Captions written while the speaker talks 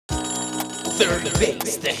Third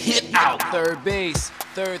base, the hit out. Third base,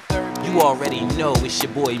 third. You already know it's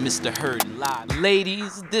your boy Mr. Herd live.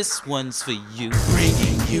 Ladies, this one's for you.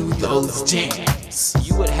 Bringing you those jams.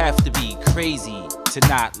 You would have to be crazy to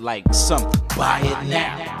not like something. Buy it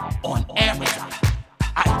now on Amazon,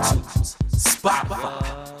 iTunes,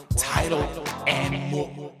 Spotify, Tidal, and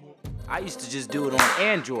more. I used to just do it on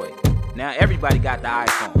Android. Now everybody got the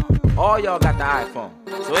iPhone. All y'all got the iPhone,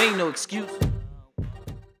 so ain't no excuse.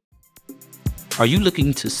 Are you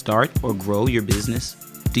looking to start or grow your business?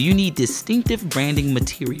 Do you need distinctive branding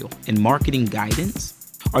material and marketing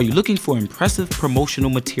guidance? Are you looking for impressive promotional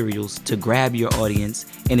materials to grab your audience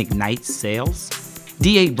and ignite sales?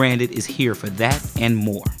 DA Branded is here for that and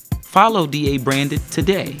more. Follow DA Branded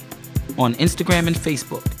today on Instagram and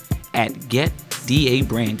Facebook at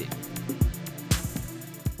GetDABranded.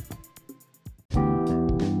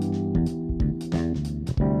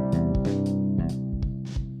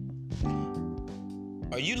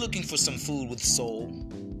 Are you looking for some food with soul?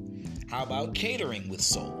 How about catering with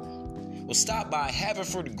soul? Well, stop by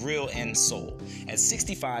Haverford Grill and Soul at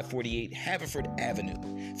 6548 Haverford Avenue,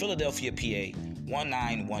 Philadelphia, PA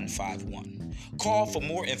 19151. Call for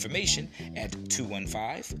more information at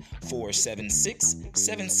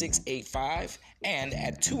 215-476-7685 and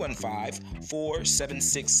at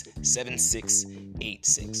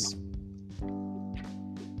 215-476-7686.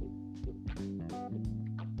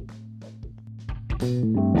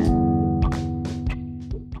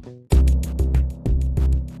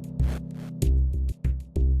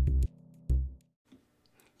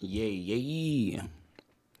 Yeah.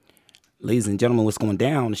 Ladies and gentlemen, what's going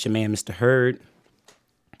down? It's your man, Mr. Herd.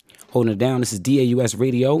 Holding it down. This is DAUS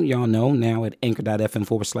Radio. Y'all know now at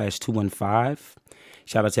anchor.fm/215.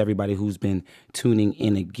 Shout out to everybody who's been tuning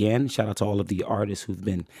in again. Shout out to all of the artists who've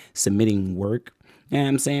been submitting work. You know what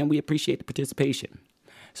I'm saying? We appreciate the participation.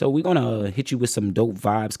 So we're going to hit you with some dope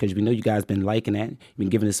vibes because we know you guys been liking that. You've been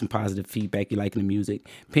giving us some positive feedback. You're liking the music.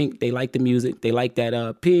 Pink, they like the music. They like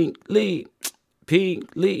that Pink Lee.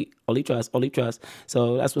 Only trust.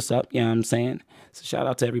 So that's what's up. You know what I'm saying? So shout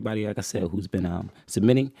out to everybody, like I said, who's been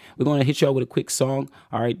submitting. We're going to hit y'all with a quick song.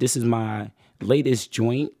 All right, this is my latest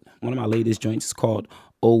joint. One of my latest joints is called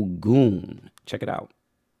Ogun. Check it out.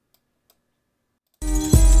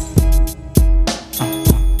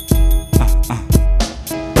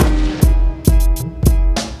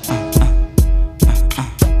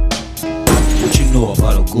 What you know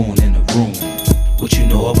about Ogun in the room? What you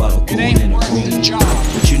know about Ogun in the room?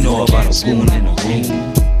 What you know about Ogun in the room?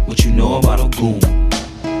 What you know about Ogun?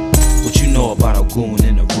 What you know about Ogun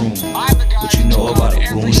in the room? What you know about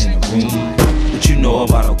Ogun in the room? What you know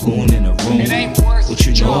about Ogun in the room? What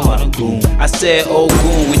you know about Ogun? I said,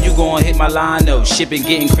 Ogun, when you gon' hit my line, no. Shipping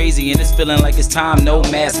getting crazy and it's feeling like it's time. No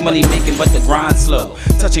mass money making, but the grind slow.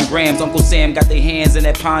 Touching grams, Uncle Sam got their hands in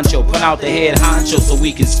that poncho. Put out the head honcho so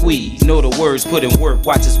we can squeeze. Know the words, put in work,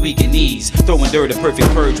 watch us weaken knees. Throwing dirt, a perfect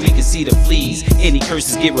purge, we can see the fleas. Any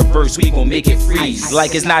curses get reversed, we gon' make it freeze.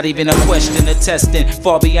 Like it's not even a question of testing,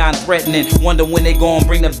 far beyond threatening. Wonder when they gon'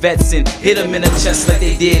 bring the vets in. Hit them in the chest like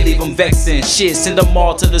they did, leave them vexing. Shit, send them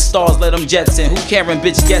all to the stars, let them jetson. Who caring,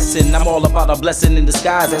 bitch, guessing? I'm all about a blessing in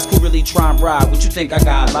disguise. That's cool, really try and ride. What you think I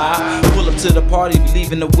got lie? Pull up to the party, we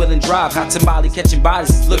leaving the wheel and drive. Hot tamale catching bodies,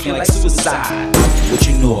 it's looking like suicide. What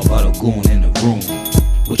you know about Ogun in the room?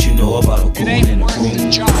 What you know about Ogun in the room?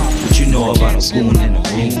 What you know about Ogun in the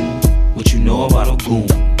room? What you know about Ogun?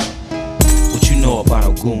 What you know about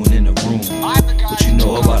Ogun in the room? What you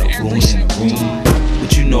know about Ogun in the room?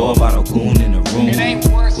 What you know about Ogun in the room?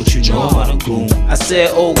 What you know about Ogun? I said,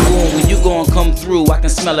 Ogun, when you gon' come through, I can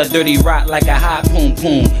smell a dirty rot like a hot poom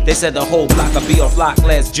poom. They said the whole block would be off lock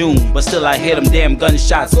last June, but still I hear them damn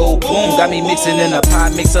gunshots go boom. Got me mixing in a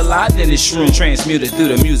pot, mix a lot, then it's shroom. Transmuted through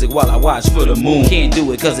the music while I watch for the moon. Can't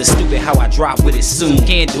do it cause it's stupid how I drop with it soon.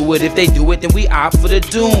 Can't do it if they do it, then we opt for the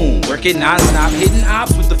doom. Working non-stop, hitting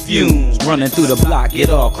ops with the fumes. Running through the block, get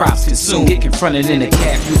all crops consumed. Get confronted in the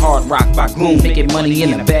caf, you hard rock by gloom. Making money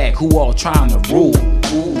in the bag, who all trying to rule?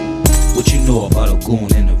 Ooh. What you know about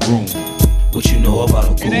Ogun in the room? What you know about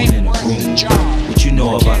Ogun in the room? What you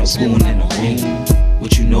know about Ogun in the room?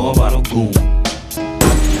 What you know about Ogun?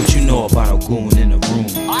 What you know about Ogun in the room?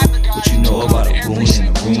 What you know about Ogun in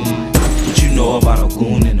the room? What you know about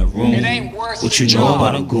Ogun in the room? What you know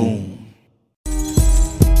about Ogun?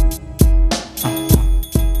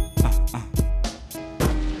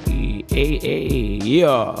 Hey,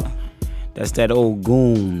 yeah. That's that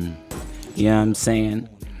Ogun. You know what I'm saying?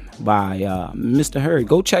 By Mr. Herd.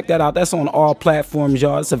 Go check that out. That's on all platforms,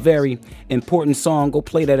 y'all. It's a very important song. Go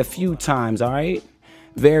play that a few times, all right?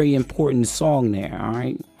 Very important song there, all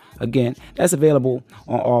right? Again, that's available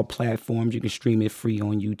on all platforms. You can stream it free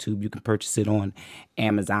on YouTube. You can purchase it on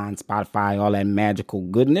Amazon, Spotify, all that magical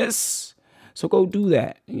goodness. So go do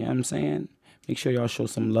that. You know what I'm saying? Make sure y'all show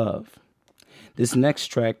some love. This next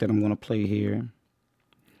track that I'm going to play here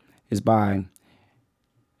is by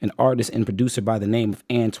an artist and producer by the name of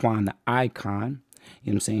Antoine the Icon.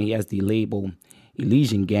 You know what I'm saying? He has the label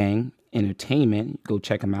Elysian Gang Entertainment. Go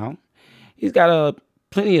check him out. He's got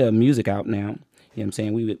plenty of music out now. You know what I'm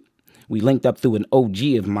saying? We linked up through an OG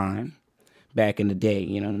of mine back in the day.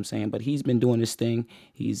 You know what I'm saying? But he's been doing this thing.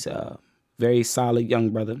 He's a very solid young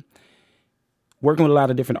brother. Working with a lot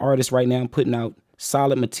of different artists right now, putting out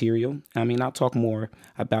solid material. I mean, I'll talk more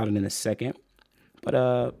about it in a second.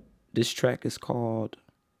 But this track is called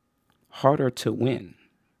Harder to Win.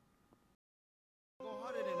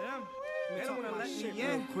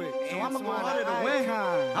 I'ma go harder to win.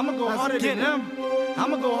 I'ma go harder than them.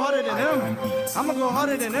 I'ma go harder than them. I'ma go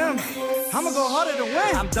harder than them. I'ma go harder to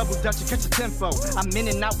win. I'm double dutching, catch a tempo. I'm in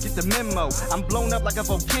and out, get the memo. I'm blown up like a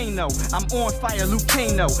volcano. I'm on fire,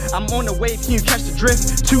 Lucano. I'm on the wave, can you catch the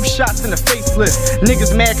drift? 2 shots in the facelift.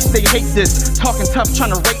 Niggas mad cause they hate this. Talking tough,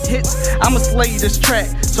 trying to rate hits. I'ma slay this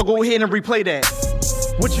track, so go ahead and replay that.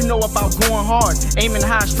 What you know about going hard? Aiming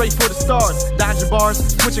high, straight for the stars. Dodging bars,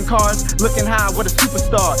 switching cars. Looking high with a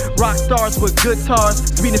superstar. Rock stars with guitars.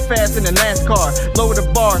 Speeding fast in the NASCAR. Lower the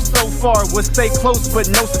bar, so far. Would stay close, but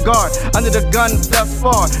no cigar. Under the gun, thus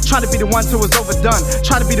far. Try to be the one till it's overdone.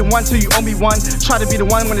 Try to be the one till you owe me one. Try to be the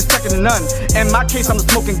one when it's second to none. In my case, I'm the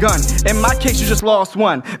smoking gun. In my case, you just lost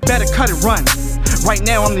one. Better cut it, run. Right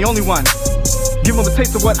now, I'm the only one. Give them a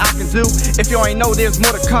taste of what I can do. If you already know, there's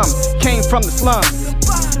more to come. Came from the slums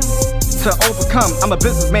to overcome. I'm a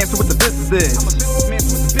businessman, so what the business is.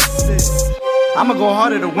 I'ma go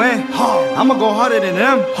harder to win. I'ma go harder than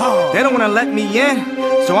them. They don't wanna let me in,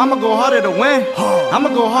 so I'ma go harder to win. I'ma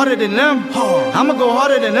go harder than them. I'ma go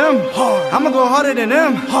harder than them. I'ma go harder than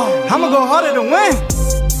them. I'ma go harder to win.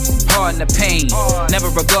 Hard in the pain, never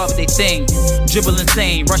regard what they think. Dribble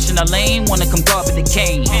insane, rushing the lane, wanna come guard with the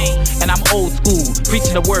cane. And I'm old school,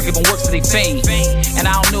 preaching the word, giving works to they fame. And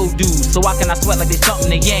I don't know dudes, so why can I sweat like there's something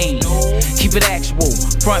they ain't? Keep it actual,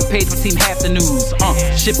 front page for team half the news.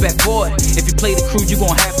 Shit back boy, if you play the crew, you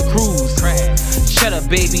gon' have to cruise. Shut up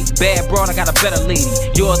baby, bad broad, I got a better lady.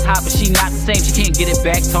 Yours hot, but she not the same, she can't get it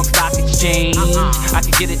back, talk stock exchange. I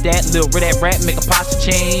can get it that, little rid that rap, make a posture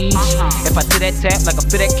change. If I did that tap, like a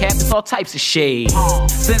fit that cap, it's all types of shade.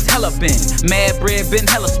 Since hella been, mad bread been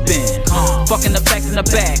hella spin. Fucking the facts in the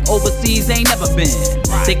back, overseas ain't never been.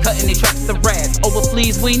 They cutting they tracks to rats, over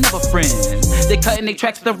fleas we ain't never friends. They cutting they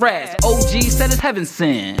tracks to rats, OG said it's heaven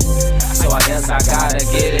sent. So I guess I gotta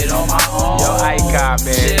get it on my own. Yo, Icon,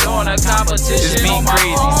 man. Shit on a competition, It's on my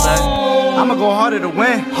crazy, own. son. I'ma go harder to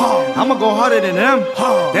win. I'ma go harder than them.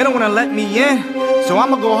 They don't wanna let me in, so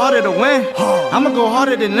I'ma go harder to win. I'ma go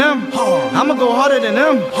harder than them. I'ma go harder than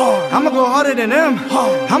them. I'ma go harder than them.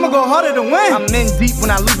 I'ma go harder to win. I'm in deep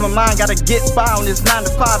when I lose my mind. Gotta get by on this 9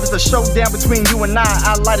 to 5. It's a showdown between you and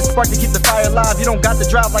I light a spark to keep the fire alive. You don't got the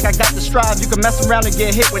drive like I got the strive. You can mess around and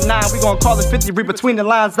get hit with 9. We gon' call it 50, read between the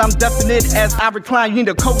lines. I'm definite as I recline. You need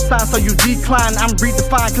a cosign, so you decline. I'm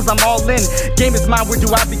redefined cause I'm all in. Game is mine, where do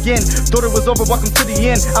I begin? Thought it was over, welcome to the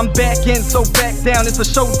end. I'm back in, so back down. It's a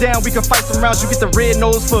showdown, we can fight some rounds. You get the red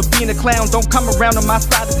nose for being a clown. Don't come around on my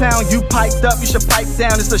side of town. You piped up, you should pipe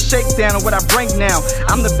down. It's a shakedown of what I bring now.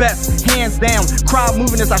 I'm the best, hands down. Crowd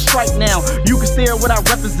moving as I strike now. You can stare at what I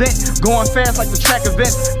represent. Going fast like the track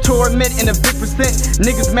event. Torment in a big percent.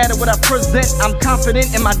 Niggas mad at what I present. I'm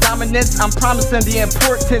confident in my dominance. I'm promising the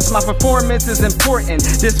importance. My performance is important.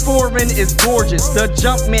 This foreign is gorgeous. The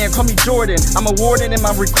jump man, call me Jordan. I'm a warden in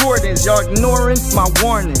my recordings. Y'all ignoring my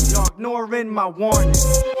warning. Y'all ignoring my warning.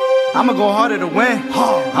 I'ma go harder to win.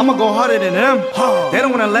 I'ma go harder than them. They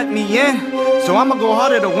don't wanna let me in, so I'ma go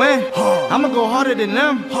harder to win. I'ma go harder than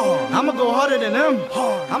them. I'ma go harder than them.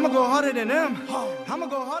 I'ma go harder than them. I'ma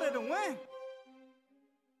go harder to win.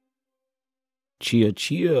 Chia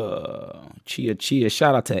Chia. Chia Chia.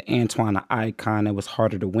 Shout out to Antoine the Icon. That was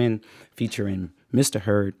Harder to Win, featuring Mr.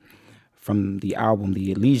 Hurd from the album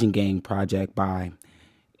The Elysian Gang Project by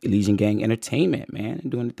Elysian Gang Entertainment, man.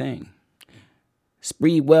 Doing the thing.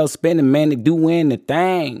 Spree well spending, man. They doing the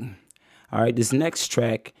thing. All right, this next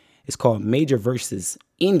track is called Major vs.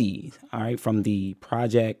 Indie. All right, from the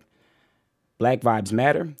project Black Vibes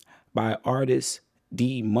Matter by artist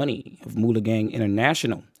D Money of Moolah Gang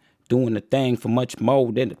International. Doing the thing for much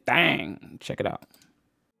more than the thing. Check it out.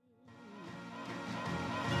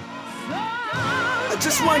 I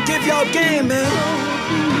just want to give y'all game, man.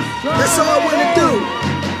 That's all I want to do.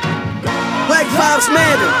 Black Vibes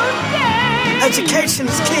Matter. Education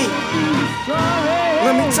is key.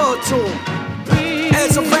 Let me talk to him.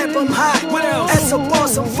 As a rapper, I'm hot. As a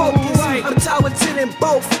boss, I'm focused. I'm talented in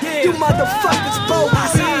both. You motherfuckers both.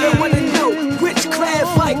 They wanna know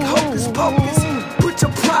witchcraft like hocus pocus. Put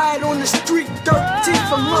your pride on the street, dirt teeth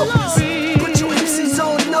from locusts. Put your MCs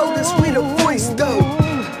on notice, we the voice though.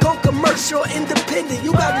 Go commercial, independent,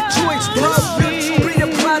 you got a choice, bro. Be the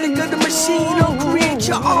product of the machine or create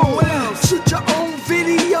your own. Shoot your own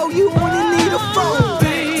video, you only need a phone.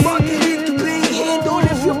 Marketing can be handled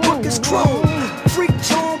if your book is chrome. Freak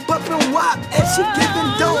John, bumpin' wop as she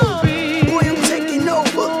giving dome. Boy, I'm taking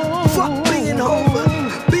over, fuck being over.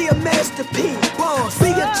 Be a masterpiece, be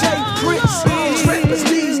a J Prince. Rappers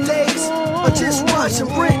these days are just wash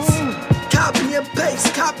and rinse. Copy and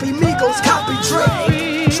paste, copy Migos, copy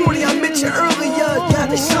Drake. Shorty I mentioned earlier,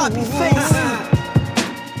 got a sloppy face.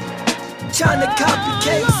 China copy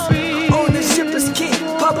case, ownership is key.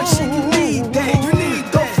 Publishing, you need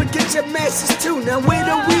that. Don't forget your masters too. Now where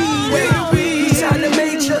the weed at? You China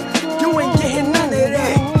major, you ain't getting none of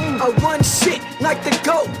that. I run shit like the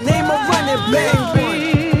GOAT, name a running back.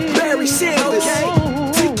 Barry Sanders,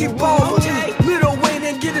 Tiki Ball, Little Wayne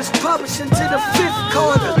and get his publishing to the 5th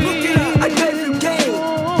quarter. I gave you game,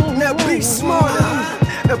 now be smarter.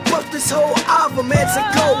 And fuck this whole album as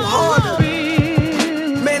it go harder.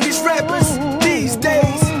 Man, these rappers these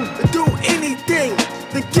days do anything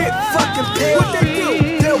to get fucking paid. What they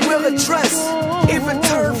do? They will address, even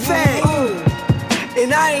turn fag.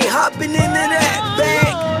 And I ain't hopping into that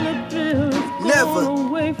bag. Never.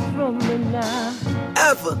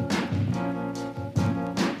 Ever.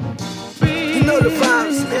 You know the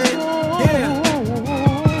vibes, man. Yeah.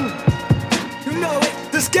 You know it.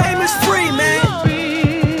 This game is free, man.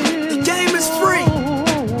 The game is free.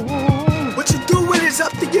 What you do with it's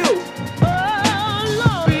up to you.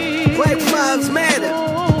 Black vibes matter.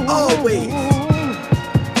 Always.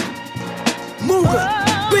 Mooga,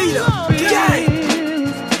 beater, gang.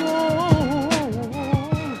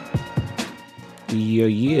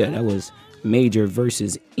 Yeah, that was Major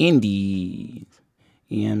versus Indie.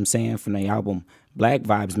 You know what I'm saying? From the album Black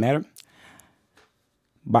Vibes Matter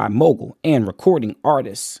by mogul and recording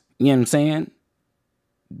artists. You know what I'm saying?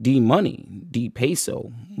 D Money, D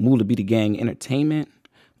Peso, Mula Be the Gang Entertainment,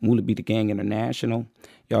 Mula Be the Gang International.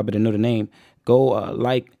 Y'all better know the name. Go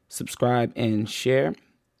like, subscribe, and share.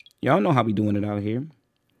 Y'all know how we doing it out here.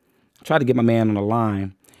 Try to get my man on the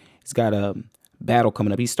line. He's got a battle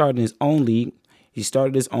coming up. He's starting his own league. He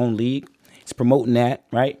started his own league. He's promoting that,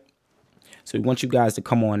 right? So we want you guys to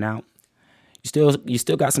come on out. You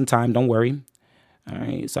still got some time. Don't worry. All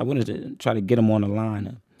right. So I wanted to try to get him on the line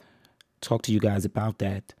to talk to you guys about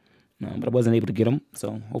that. But I wasn't able to get him.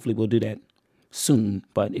 So hopefully we'll do that soon.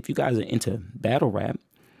 But if you guys are into battle rap,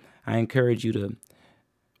 I encourage you to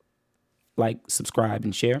like, subscribe,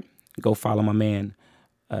 and share. Go follow my man,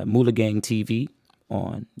 Mula Gang TV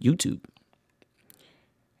on YouTube.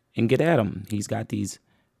 And get at him. He's got these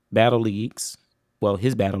battle leagues. Well,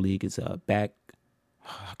 his battle league is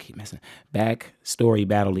Backstory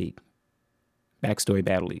Battle League. Backstory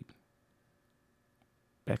Battle League.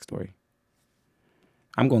 Backstory.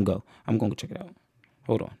 I'm gonna go check it out.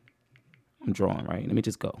 Hold on. I'm drawing, right? Let me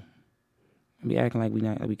just go. Let me acting like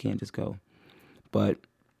we can't just go. But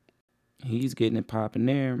he's getting it popping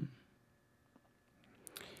there.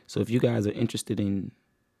 So if you guys are interested in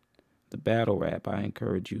the battle rap, I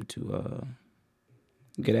encourage you to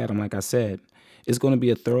get at him. Like I said, it's going to be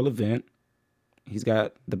a thorough event. He's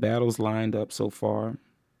got the battles lined up so far.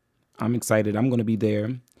 I'm excited. I'm going to be there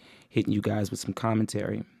hitting you guys with some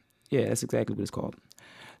commentary. Yeah, that's exactly what it's called.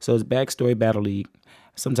 So it's Backstory Battle League.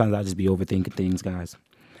 Sometimes I just be overthinking things, guys.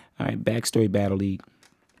 All right, Backstory Battle League.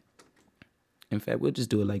 In fact, we'll just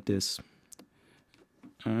do it like this.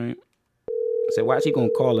 All right. So watch, he going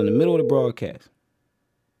to call in the middle of the broadcast.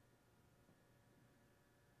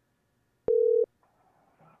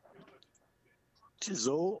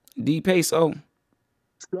 Chizzle. D Peso.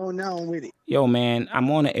 What's going on with it? Yo, man,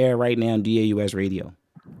 I'm on the air right now on DAUS Radio.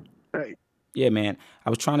 Right. Yeah, man.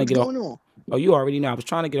 I was trying to What's going on? Oh, you already know. I was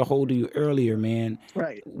trying to get a hold of you earlier, man.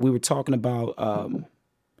 Right. We were talking about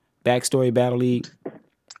Backstory Battle League.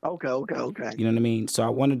 Okay. You know what I mean? So I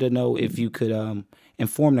wanted to know if you could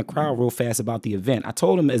inform the crowd real fast about the event. I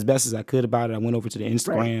told them as best as I could about it. I went over to the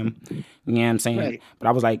Instagram. Right. You know what I'm saying? Right. But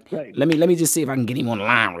I was like, let me just see if I can get him on the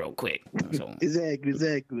line real quick. So,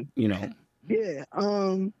 exactly. You know. Yeah.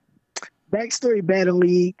 Backstory Battle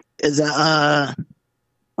League is a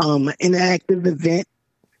interactive event.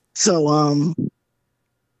 So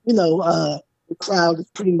the crowd is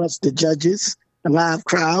pretty much the judges, the live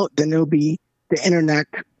crowd. Then there'll be the internet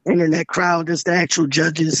crowd as the actual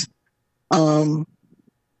judges. We're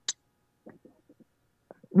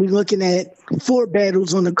looking at 4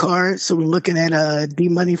 battles on the card. So we're looking at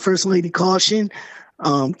D-Money First Lady Caution,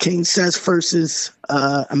 King Sess versus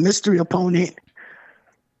a mystery opponent,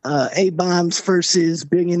 A-Bombs versus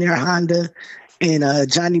Billionaire Honda, and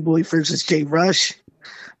Johnny Boy versus Jay Rush.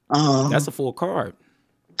 That's a full card.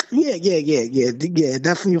 Yeah,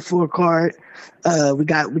 definitely a full card. We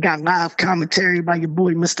got live commentary by your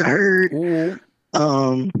boy Mr. Hurd. Ooh.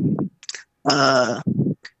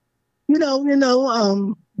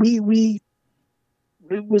 We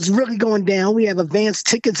it was really going down. We have advanced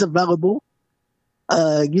tickets available.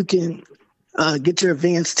 You can get your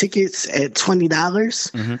advanced tickets at $20.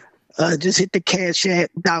 Mm-hmm. Just hit the Cash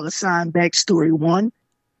App $Backstory1.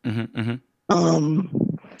 Mm-hmm.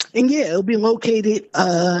 And yeah, it'll be located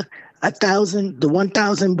 1000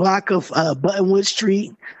 block of Buttonwood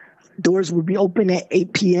Street. Doors will be open at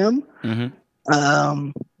 8 p.m. Mm-hmm.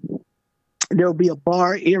 There will be a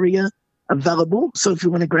bar area available. So if you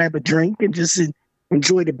want to grab a drink and just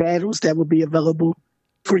enjoy the battles, that will be available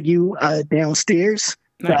for you downstairs.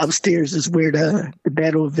 Nice. The upstairs is where the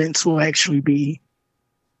battle events will actually be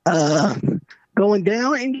going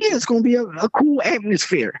down. And yeah, it's going to be a cool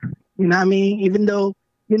atmosphere. You know what I mean? Even though,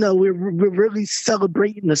 we're really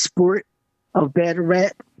celebrating the sport of battle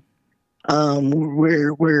rap.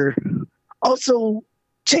 We're also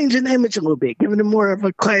changing the image a little bit, giving it more of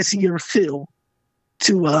a classier feel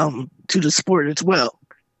to the sport as well.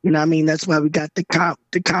 You know what I mean? That's why we got the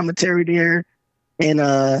commentary there, and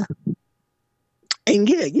yeah,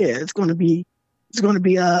 it's going to be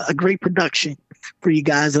a great production for you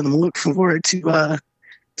guys, and I'm looking forward to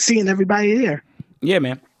seeing everybody there. Yeah,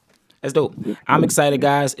 man. That's dope. I'm excited,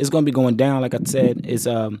 guys. It's gonna be going down. Like I said, it's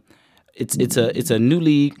a new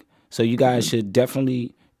league, so you guys should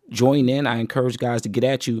definitely join in. I encourage guys to get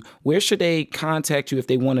at you. Where should they contact you if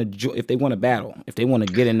they want to battle, if they want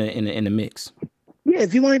to get in the mix? Yeah,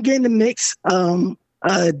 if you want to get in the mix,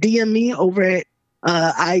 DM me over at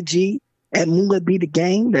IG at Mula Be the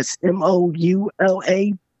Gang. That's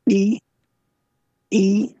MOULABEDAGANG.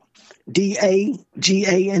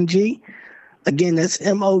 Again, that's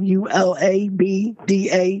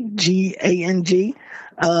MOULABDAGANG.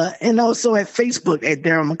 And also at Facebook at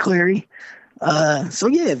Daryl McCleary. So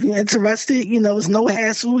yeah, if you're interested, it's no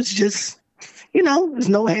hassle. It's just, there's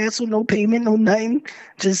no hassle, no payment, no nothing.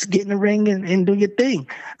 Just get in the ring and do your thing.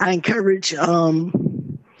 I encourage,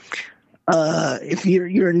 if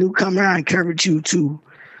you're a newcomer, I encourage you to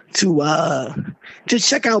just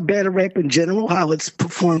check out battle rap in general, how it's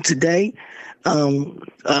performed today.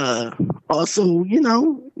 Also,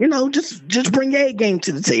 just bring your A game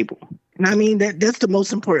to the table. And I mean, that's the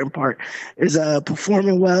most important part is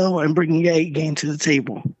performing well and bringing your A game to the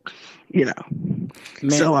table. Man.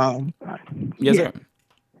 So, yes, sir.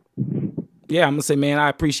 Yeah, I'm gonna say, man, I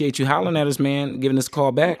appreciate you hollering at us, man, giving us a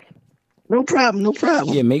call back. No problem.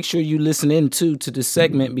 Yeah, make sure you listen in to this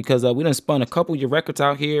segment because we done spun a couple of your records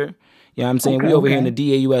out here. Yeah, I'm saying we over here in the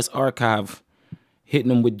DAUS archive, hitting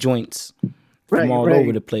them with joints from all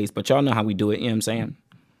over the place. But y'all know how we do it. You know what I'm saying?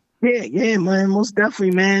 Yeah, man, most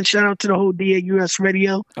definitely, man. Shout out to the whole DAUS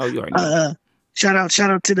radio. Oh, you already know. Shout out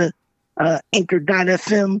to the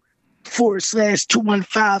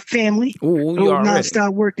Anchor.fm/215 family. Ooh, you already.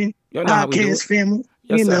 Non-stop working podcast family.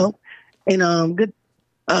 Yes, sir. And good.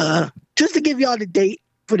 Just to give y'all the date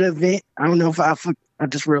for the event. I don't know if I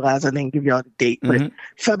just realized I didn't give y'all the date, but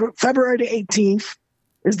February the 18th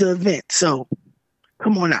is the event. So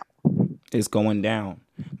come on out. It's going down.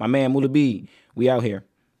 My man Mula B, we out here.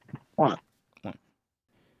 One.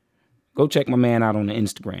 Go check my man out on the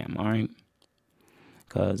Instagram, all right?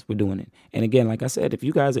 Because we're doing it. And again, like I said, if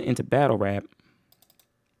you guys are into battle rap,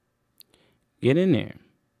 get in there.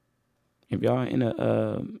 If y'all in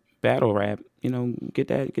a battle rap, get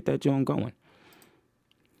that joint going.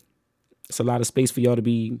 It's a lot of space for y'all to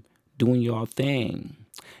be doing y'all thing.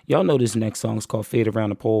 Y'all know this next song is called Fade Around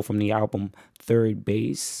the Pole from the album Third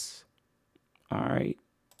Base. All right.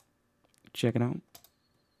 Check it out.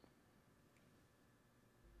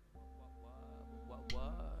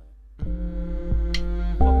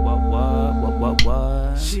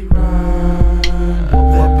 What? She run that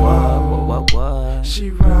pole. What? She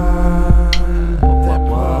run that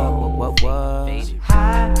pole. What?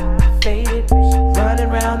 High, faded, running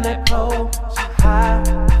around that pole. High,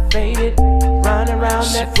 faded, running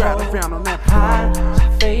around that pole. High,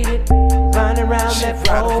 faded, running around that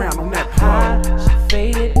pole. High,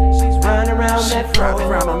 faded, running around that pole.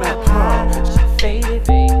 High, faded,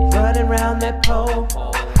 running around that pole.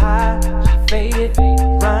 high, she faded,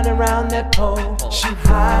 run around that pole. She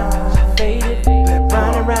high, she faded,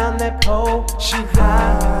 run around that pole. She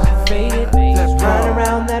high, she faded, run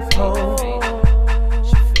around that pole.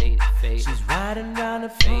 She's riding around the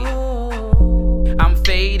pole. I'm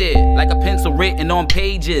faded, like a pencil written on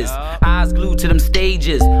pages. Eyes glued to them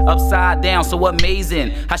stages, upside down, so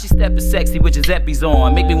amazing. How she stepping sexy with Giuseppe's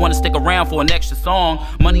on. Make me wanna stick around for an extra song.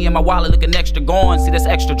 Money in my wallet looking extra gone. See, that's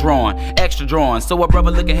extra drawn, extra drawn. So a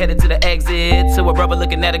brother looking headed to the exit. So a brother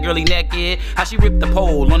looking at a girlie naked. How she ripped the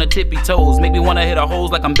pole on her tippy toes. Make me wanna hit her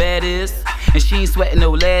hoes like I'm baddest. And she ain't sweating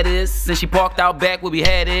no lettuce. And she parked out back where we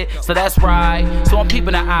had it. So that's right. So I'm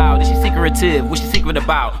peeping her out. Is she secretive? What she secret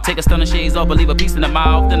about? Take her stunning shades off, but leave a piece in the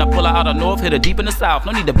mouth. Then I pull her out of north, hit her deep in the south.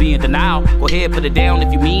 No need to be in denial. Go ahead, put it down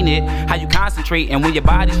if you mean it. How you concentrate and when your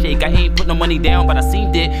body shake. I ain't put no money down, but I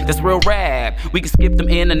seen it. That's real rap. We can skip them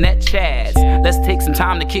internet chats. Let's take some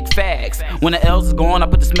time to kick facts. When the L's is gone, I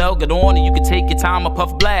put the smell good on, and you can take your time or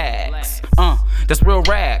puff blacks. That's real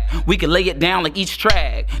rap. We can lay it down like each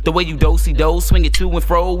track. The way you do-si-do, swing it to and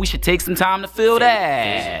fro. We should take some time to feel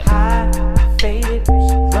that. High, faded,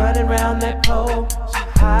 running around that pole.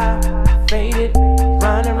 High, faded,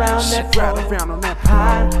 run around that pole.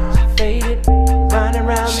 High, faded, run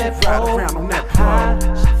around that pole. High,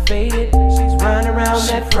 faded, she's running around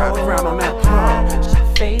that pole. High,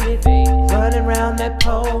 faded, running around that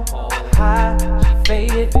pole. High,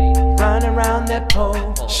 faded, run around that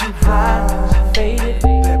pole. She high, faded,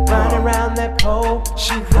 run around that pole.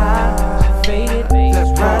 She high, faded,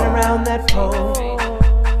 run around that pole.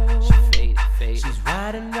 She's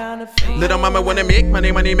riding around the pole. Little mama wanna make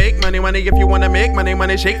money, money, make money, money. If you wanna make money,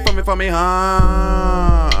 money, shake for me,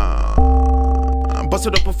 huh? Bust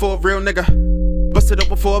it up for a real nigga. Bust it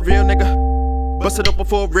up for a real nigga. Bust it up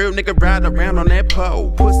for a real nigga, ride around on that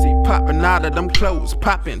pole. Pussy popping out of them clothes,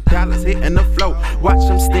 popping dollars hitting the flow. Watch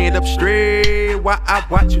them stand up straight while I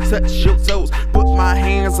watch you touch your toes. Put my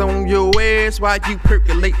hands on your ass while you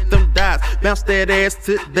percolate them dimes. Bounce that ass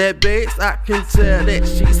to that bass, I can tell that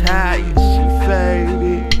she's high.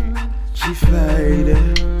 She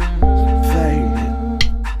faded, faded.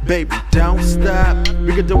 Baby, don't stop.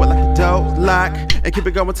 We can do it like a dope lock and keep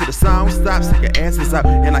it going till the song stops. Take your asses out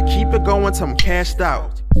and I keep it going till I'm cashed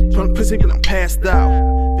out. From the pussy till I'm passed out.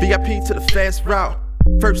 VIP to the fast route.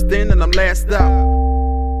 First in and I'm last out.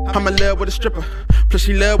 I'm in love with a stripper. Plus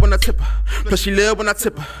she love when I tip her. Plus she love when I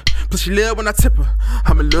tip her. Plus she love when I tip her.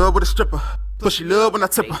 I'm in love with a stripper. Plus she love when I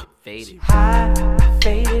tip her. High,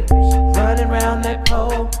 faded, running around that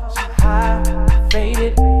pole. High,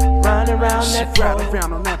 faded, run around that pole.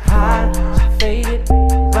 High, faded,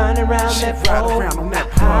 run around that pole.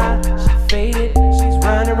 High, faded, she's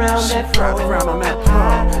running around that pole.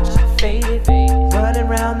 High, faded, running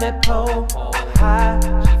around that pole. High,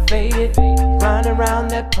 faded, run around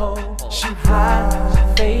that pole. She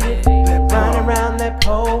high, faded, run around that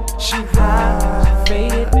pole. She high,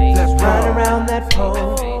 faded, run around that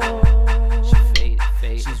pole.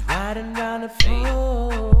 She's riding around the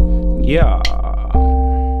pole. Yeah.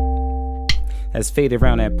 That's Faded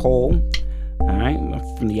Around That Pole. Alright,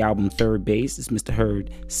 from the album Third Base. It's Mr. Hurd,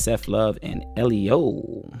 Seth Love, and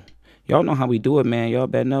Elio. Y'all know how we do it, man. Y'all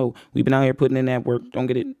better know. We've been out here putting in that work. Don't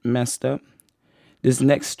get it messed up. This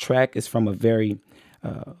next track is from a very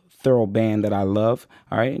thorough band that I love.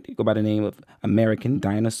 Alright, they go by the name of American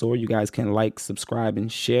Dinosaur. You guys can like, subscribe,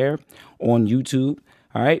 and share on YouTube.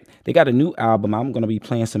 Alright, they got a new album. I'm going to be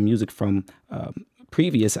playing some music from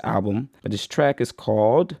previous album, but this track is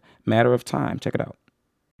called Matter of Time. Check it out.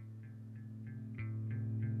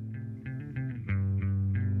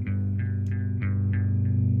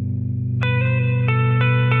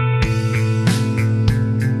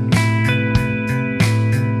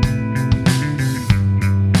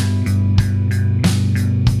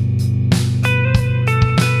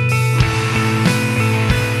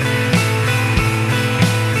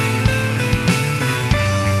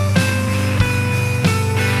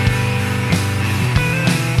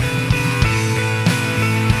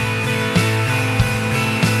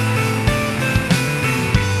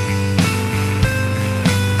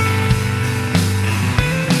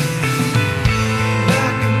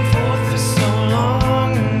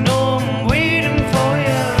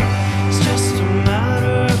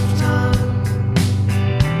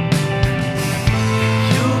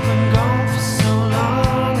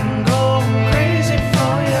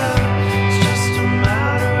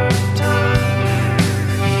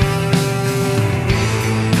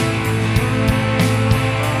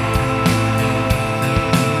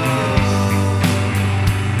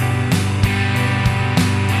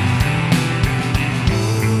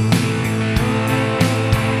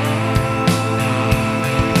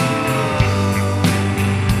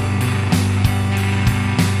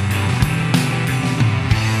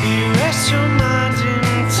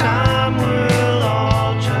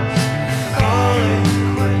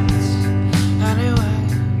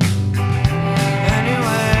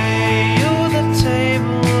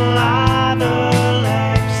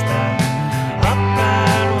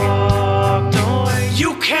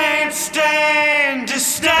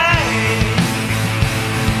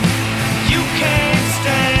 You can't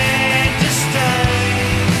stand to stay.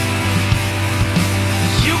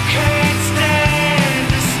 You can't stand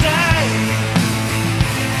to stay.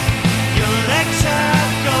 Your legs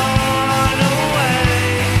have gone away.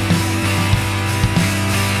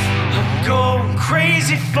 I'm going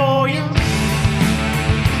crazy for you.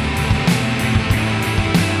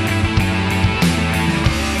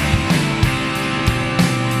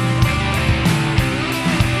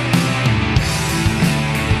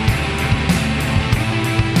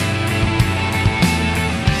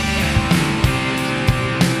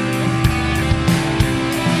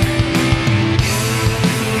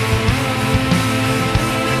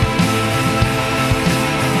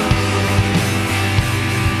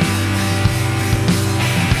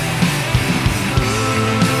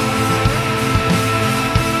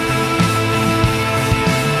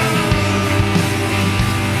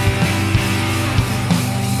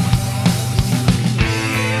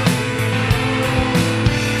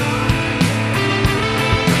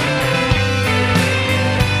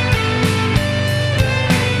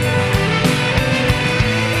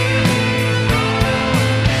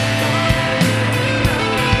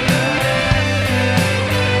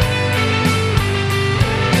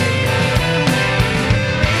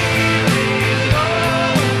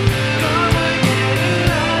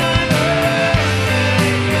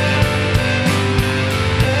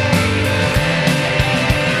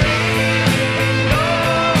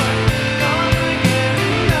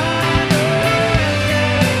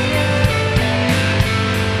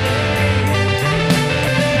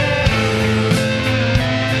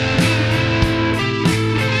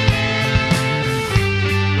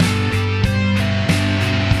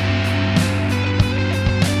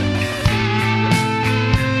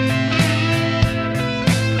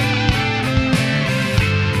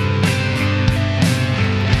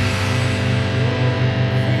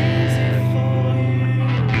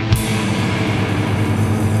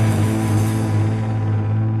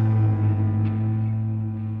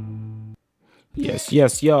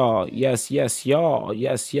 Yes, y'all. Yes, y'all.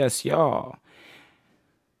 Yes, y'all.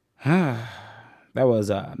 That was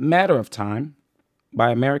a Matter of Time by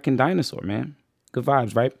American Dinosaur, man. Good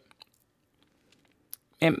vibes, right?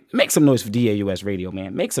 And make some noise for DAUS Radio,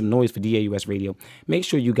 man. Make some noise for DAUS Radio. Make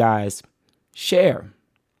sure you guys share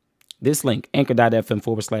this link,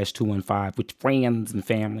 anchor.fm/215, with friends and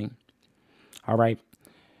family. All right.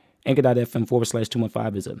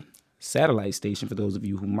 Anchor.fm/215 is a satellite station for those of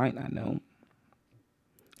you who might not know.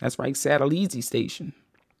 That's right, Satellite Station,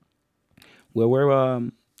 where we're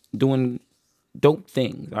doing dope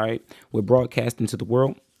things, all right? We're broadcasting to the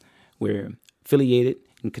world. We're affiliated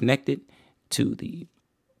and connected to the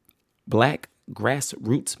Black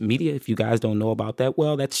Grassroots Media. If you guys don't know about that,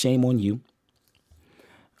 well, that's shame on you.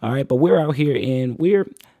 All right, but we're out here and we're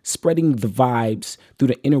spreading the vibes through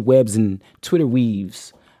the interwebs and Twitter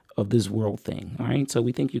weaves of this world thing. All right, so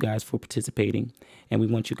we thank you guys for participating, and we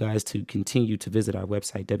want you guys to continue to visit our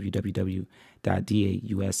website, www.daus.me. All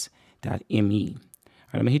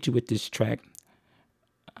right, I'm gonna hit you with this track.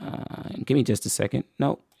 Give me just a second.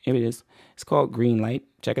 No, here it is. It's called Green Light.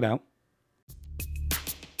 Check it out.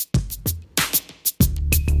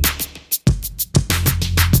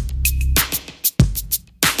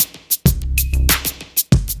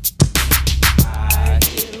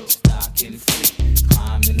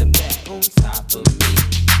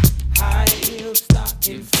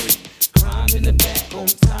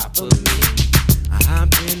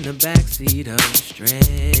 Backseat of a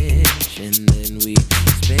stretch, and then we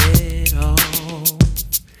sped off.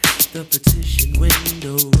 The petition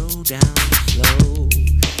window rolled down slow.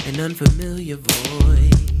 An unfamiliar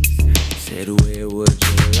voice said, "Where would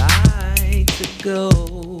you like to go?"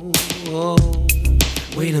 Oh,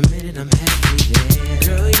 wait a minute, I'm halfway there.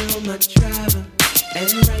 Girl, you're my driver,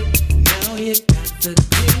 and right now you got the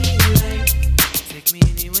green light. Take me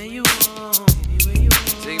anywhere you want, anywhere you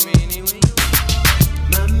want. Take me anywhere you want.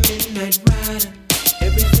 My midnight rider,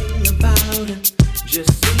 everything about her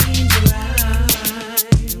just seems right.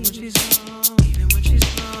 Even when she's wrong, even when she's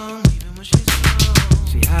wrong, even when she's wrong.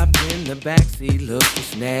 She hopped in the backseat, looked for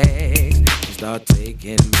snacks. She start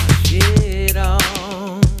taking my shit off.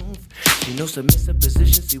 She knows submissive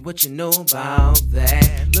position, see what you know about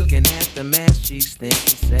that. Looking at the match, she's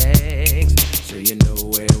thinking sex. So you know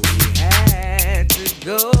where we had to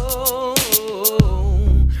go.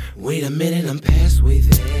 Wait a minute, I'm past way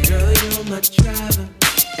there. Girl, you're my driver,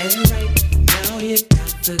 and right now you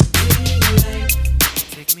got the green light.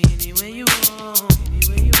 Take me anywhere you want,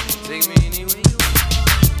 anywhere you want. Take me anywhere you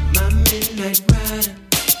want. My midnight rider,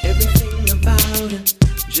 everything about her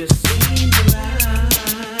just seems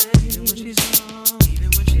right.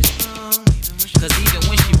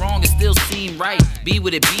 Be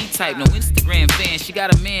with it, be type, no Instagram fan. She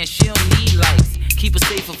got a man, she don't need likes. Keep her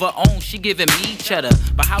safe of her own, she giving me cheddar.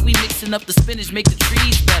 But how we mixing up the spinach make the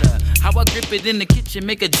trees better. How I grip it in the kitchen,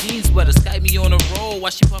 make her jeans wetter. Skype me on a roll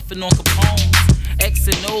while she puffing on Capone's. X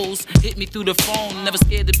and O's hit me through the phone. Never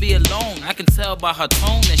scared to be alone. I can tell by her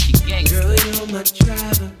tone that she gangsta. Girl, you're my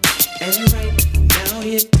driver, and right now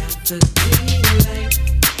you got the green light.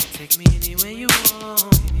 Take me anywhere you want,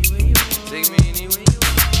 anywhere you want. Take me anywhere you want.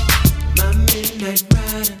 My midnight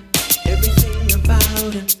rider, everything about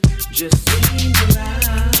her just seems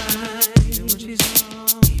right. Even when she's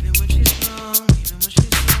wrong, even when she's wrong, even when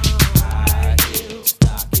she's wrong. High heels,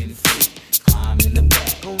 stocking free, climbing the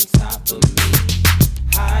back on top of me.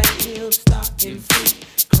 High heels, stocking free,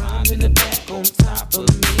 climbing the back on top of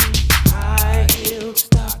me. High heels,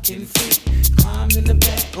 stocking free, climbing the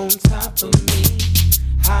back on top of me.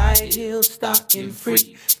 High heels, stocking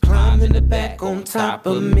free, climbing the back on top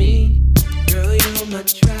of me. Girl, you're my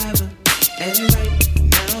driver, and right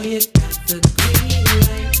now you got the green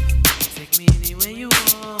light. Take me anywhere you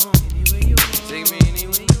want, anywhere you want. Take me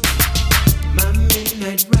anywhere you want. My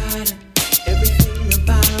midnight rider, everything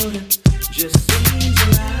about her just seems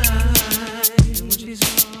right. Even when she's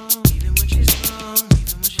wrong, even when she's wrong,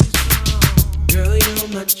 even when she's wrong. Girl,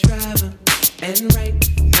 you're my driver, and right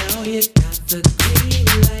now you got the green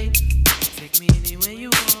light. Take me anywhere you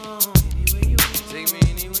want, anywhere you want. Take me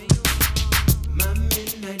anywhere you want. My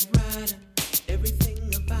midnight rider,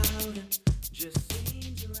 everything about her just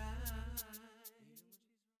seems right.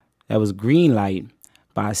 That was Green Light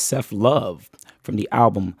by Seth Love from the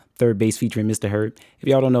album Third Base featuring Mr. Hurt. If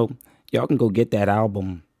y'all don't know, y'all can go get that album.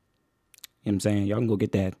 You know what I'm saying? Y'all can go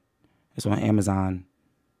get that. It's on Amazon.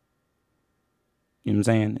 You know what I'm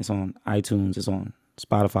saying? It's on iTunes. It's on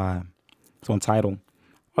Spotify. It's on Tidal.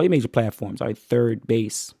 All your major platforms. All right, Third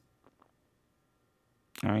Base.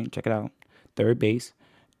 All right, check it out. Third Base.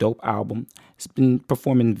 Dope album. It's been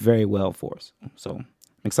performing very well for us. So I'm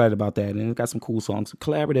excited about that. And it got some cool songs. A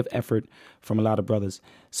collaborative effort from a lot of brothers.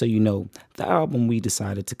 So you know, the album we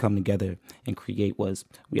decided to come together and create was,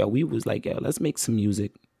 we was like, let's make some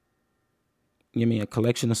music. You know what I mean? A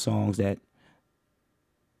collection of songs that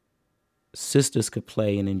sisters could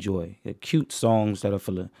play and enjoy. They're cute songs that are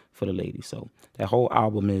for the ladies. So that whole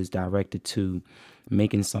album is directed to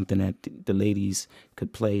making something that the ladies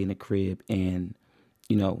could play in the crib and,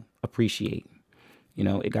 you know, appreciate. You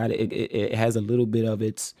know, it has a little bit of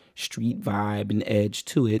its street vibe and edge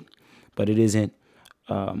to it, but it isn't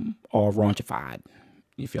all raunchified,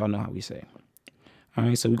 if y'all know how we say. All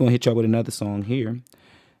right, so we're gonna hit y'all with another song here.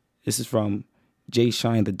 This is from Jay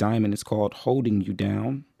Shine the Diamond. It's called Holding You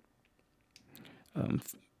Down.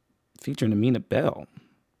 Featuring Amina Bell.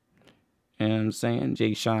 And I'm saying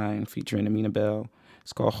Jay Shine featuring Amina Bell.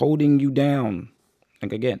 It's called Holding You Down.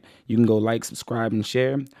 Like again, you can go like, subscribe, and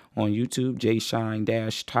share on YouTube, Jay Shine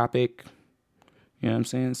Topic. You know what I'm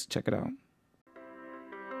saying? So check it out.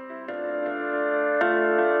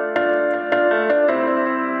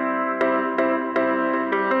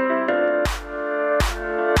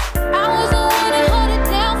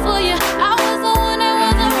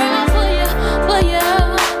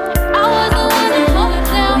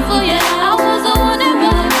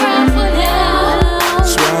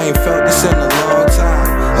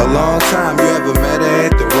 Long time, you ever met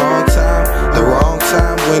her at the wrong time? The wrong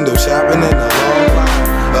time, window shopping in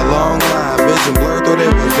a long line, vision blurred, thought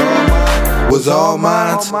it was all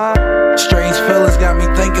mine. Strange feelings got me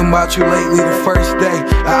thinking about you lately. The first day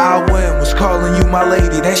I went was calling you my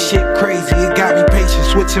lady. That shit crazy, it got me patient,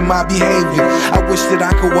 switching my behavior. I wish that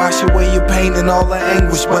I could wash away your pain and all the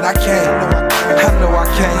anguish, but I can't. I know I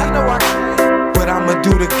can't. But I'ma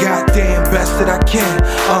do the goddamn best that I can.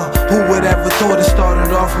 Who would ever thought it started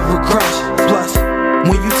off with a crush? Plus,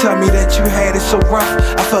 when you tell me that you had it so rough,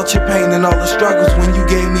 I felt your pain and all the struggles when you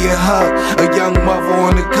gave me a hug. A young mother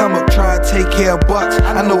on the come up, try to take care of bucks.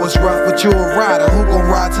 I know it's rough, but you a rider who gon'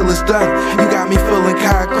 ride till it's done. You got me feeling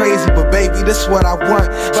kinda crazy, but baby, this what I want.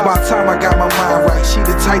 It's about time I got my mind right. She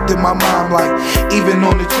the type that my mom like. Even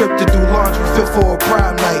on the trip to do laundry, fit for a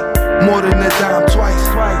prime night. More than a dime twice.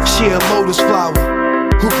 She a lotus flower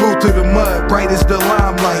who grew through the mud, bright as the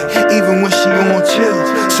limelight. Even when she on chill,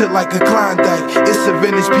 sit like a Klondike. It's a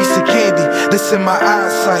vintage piece of candy that's in my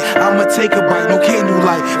eyesight. I'ma take a bite, no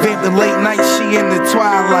candlelight. Vamp the late night, she in the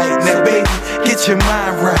twilight. Now baby, get your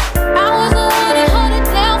mind right. I was the one that held it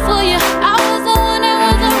down for you. I was the one that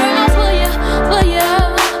was around for you.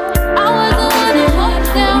 I was the one that held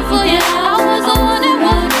it down for you. I was the one that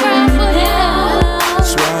was around for you.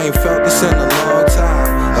 Swear I ain't felt this in a long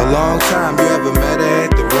time. A long time, you ever met her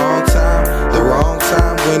at the wrong time? The wrong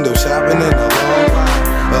time, window shopping in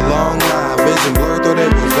a long line, vision blurred.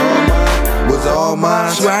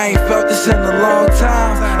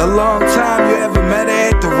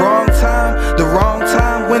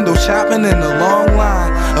 window shopping in a long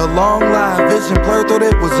line. A long line, vision blurred, thought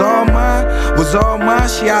it was all mine. Was all mine,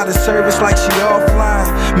 she out of service like she offline.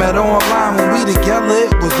 Met online, when we together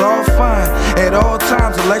it was all fine. At all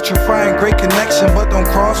times electrifying, great connection, but don't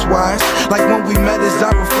cross wires. Like when we met as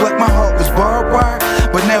I reflect, my heart was barbed wire.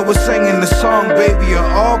 But now we're singing the song, baby, of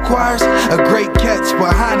all choirs. A great catch,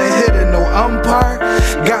 behind the hitter, no umpire.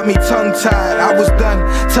 Got me tongue-tied, I was done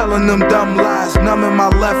telling them dumb lies. Numb in my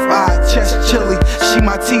left eye, chest chilly, she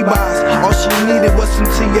my T-Boss. All she needed was some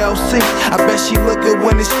TLC. I bet she look good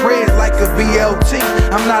when it's spread like a BLT.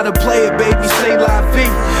 I'm not a player, baby, say la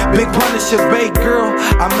vie. Big Punisher, bait girl,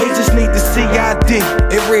 I may just need the CID.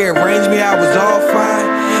 It rearranged me, I was all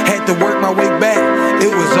fine. Had to work my way back,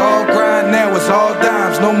 it was all grind, now it's all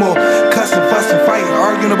dimes. No more cussing, fussing, fighting,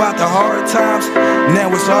 arguing about the hard times.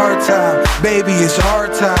 Now it's our time, baby, it's our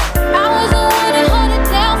time. I was the one that hold it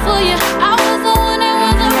down for you. I was the one that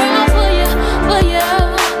was around for you, for you.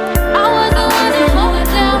 I was the one that hold it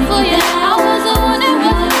down for you. I was the one that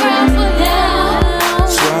was around for you.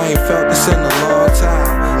 So I ain't felt this in a long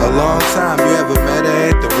time. A long time, you ever met her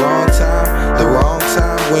at the wrong time? The wrong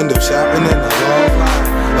time, window shopping in a long line.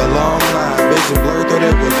 A long line, vision blurred, thought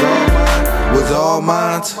it was all mine. Was all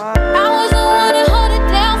mine. I was the one that hold it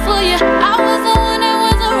down for you. I was the one that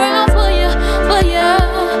was around for you, for you.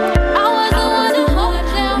 I was the one that hold it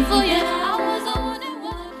down for you. I was the one that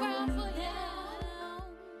was around for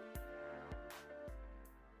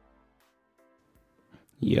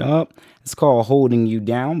you. Yup. It's called Holding You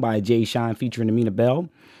Down by Jay Shine featuring Amina Bell.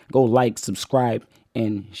 Go like, subscribe,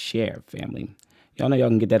 and share, family. Y'all know y'all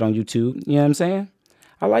can get that on YouTube. You know what I'm saying?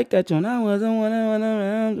 I like that, John. I wasn't one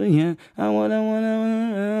around. Yeah, I wasn't one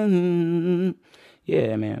around.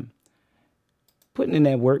 Yeah, man. Putting in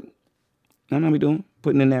that work. I know what we doing.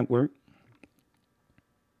 Putting in that work.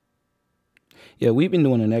 Yeah, we've been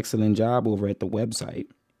doing an excellent job over at the website.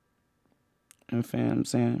 You know what I'm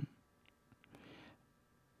saying?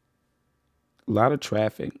 A lot of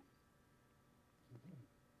traffic.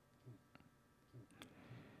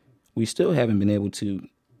 We still haven't been able to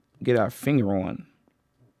get our finger on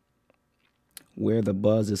where the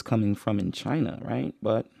buzz is coming from in China, right?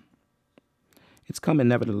 But it's coming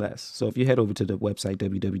nevertheless. So if you head over to the website,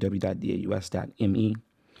 www.daus.me,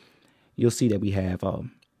 you'll see that we have a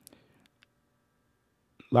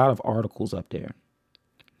lot of articles up there.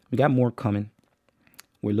 We got more coming.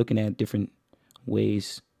 We're looking at different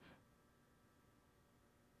ways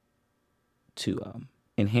to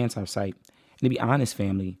enhance our site. And to be honest,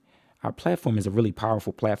 family, our platform is a really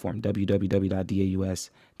powerful platform, www.daus.me.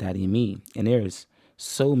 And there's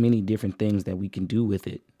so many different things that we can do with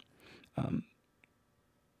it.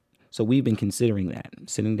 So we've been considering that,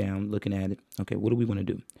 sitting down, looking at it. Okay, what do we want to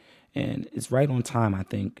do? And it's right on time, I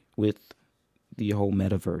think, with the whole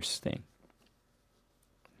metaverse thing.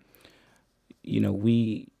 You know,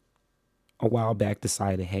 we, a while back,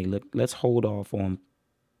 decided, hey, look, let's hold off on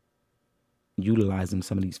utilizing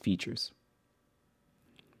some of these features.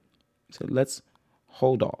 So let's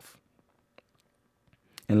hold off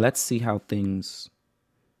and let's see how things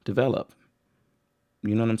develop.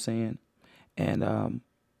 You know what I'm saying? And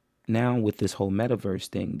now with this whole metaverse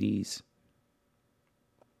thing, these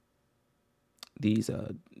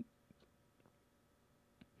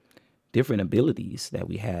different abilities that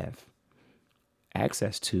we have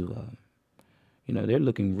access to, you know, they're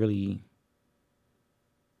looking really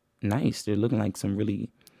nice. They're looking like some really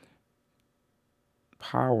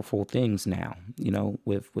powerful things now, you know,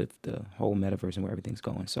 with the whole metaverse and where everything's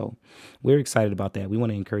going. So we're excited about that. We want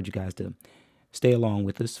to encourage you guys to stay along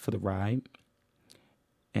with us for the ride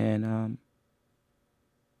and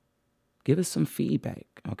give us some feedback,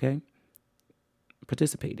 okay?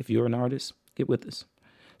 Participate. If you're an artist, get with us.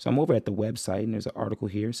 So I'm over at the website, and there's an article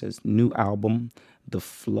here. It says, new album, The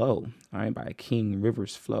Flow, all right, by King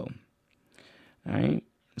Rivers Flow. All right.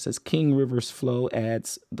 It says, King Rivers Flow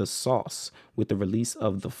adds the sauce with the release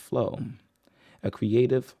of The Flow, a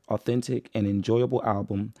creative, authentic, and enjoyable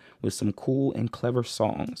album with some cool and clever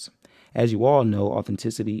songs. As you all know,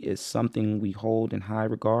 authenticity is something we hold in high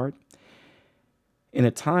regard. In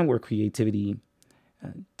a time where creativity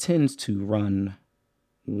tends to run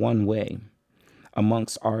one way,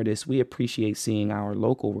 amongst artists, we appreciate seeing our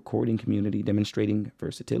local recording community demonstrating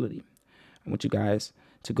versatility. I want you guys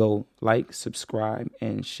to go like, subscribe,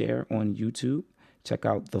 and share on YouTube. Check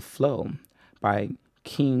out The Flow by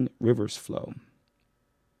King Rivers Flow.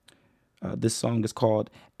 This song is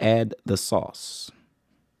called Add the Sauce.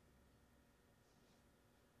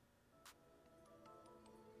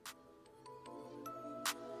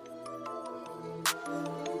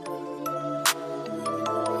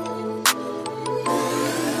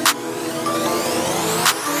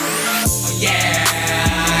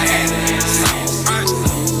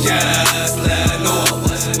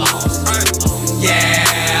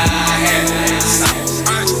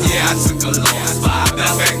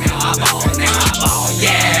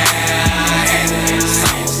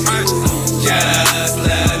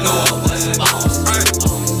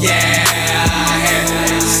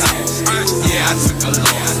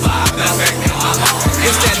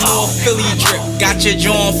 got your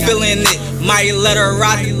jaw feeling it. Might let her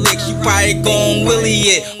rock the lick. She probably gon'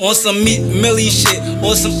 willy it on some Meat Millie shit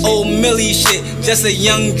or some old Millie shit. Just a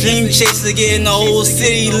young dream chaser getting the whole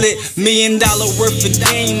city lit. $1 million worth of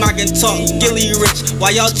game, I can talk gilly rich.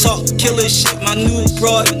 While y'all talk killer shit, my new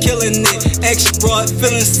broad killing it. Ex broad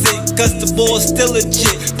feeling sick, cause the ball's still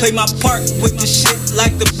legit. Play my part with the shit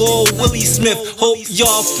like the ball Willie Smith. Hope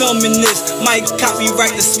y'all filming this. Might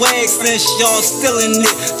copyright the swag since y'all still in it.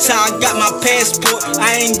 Till I got my passport,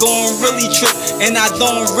 I ain't gon' really trip. And I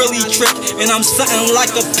don't really trip. And I'm something like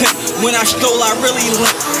a pimp. When I stroll, I really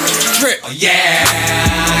limp. Trip. Yeah,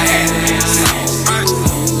 I had this song.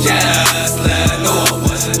 Just let her know I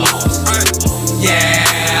wasn't boss. Yeah,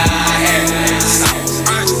 I had this song.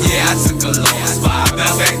 Yeah, I took a loss, but I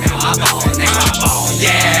fell back. Now I ball, now I ball.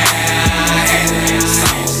 Yeah, I had this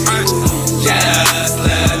song. Just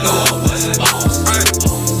let her know I wasn't boss.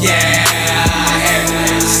 Yeah, I had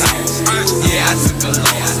this song. Yeah, I took a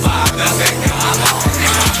loss, but I fell back. Now I ball,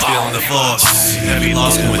 now I ball. Feeling the force. Every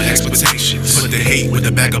loss come with expectations. Put the hate with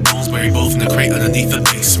the bag of bones, bury both in the crate underneath the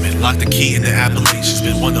basement. Lock the key in the Appalachians.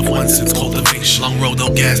 Been one of one since cultivation. Long road, no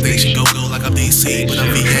gas station. Go like I'm DC, but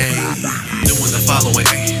I'm VA. Doing the following,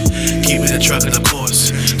 keeping the truck in the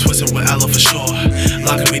course. Twisting with Aloe for sure.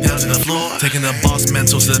 Locking me down to the floor. Taking the boss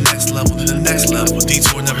mental to the next level. To the next level.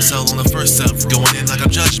 Detour never sell on the first several. Going in like I'm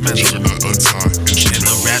judgmental. In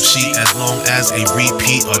the rap sheet, as long as a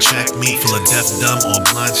repeat or track meet. Full of deaf, dumb, or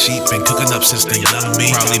blind sheep. Been cooking up since they young me.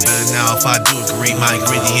 Probably better now if I do agree. My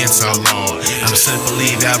ingredients are law. I'm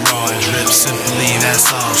simply that raw and drip. Simply that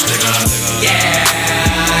sauce, nigga. Yeah,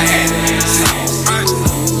 I had this song.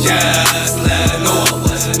 Just let her know I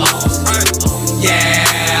wasn't boss. Yeah,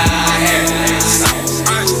 I had this song.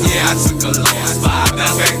 Yeah, I took a loss, but I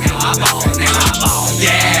fell back. Now I ball, now I ball.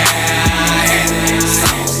 Yeah, I had this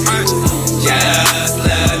song. Just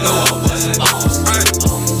let her know I wasn't boss.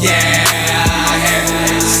 Yeah, I had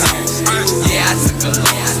this song. Yeah, I took a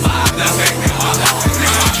loss, but I fell back. Now I ball,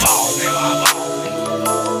 now I ball, now I ball.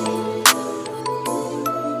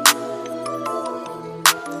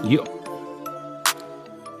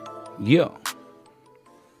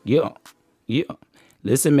 Yeah.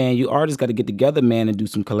 Listen, man, you artists got to get together, man, and do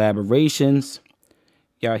some collaborations.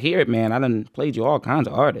 Y'all hear it, man. I done played you all kinds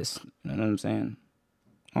of artists. You know what I'm saying?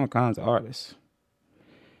 All kinds of artists.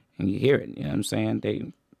 And you hear it, you know what I'm saying?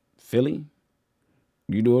 They, Philly,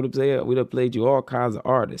 you know what I'm saying? We done played you all kinds of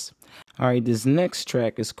artists. All right, this next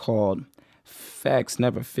track is called Facts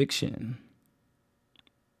Never Fiction.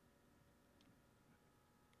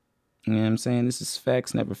 You know what I'm saying? This is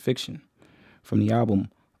Facts Never Fiction from the album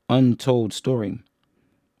Untold Story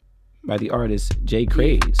by the artist Jay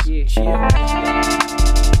Craze. Yeah. Just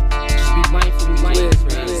be mindful who you live,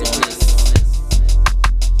 man.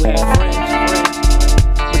 We have friends,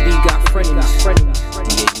 but then you got frenemies.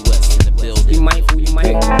 DAUS in the building. Be mindful who you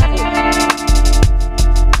might.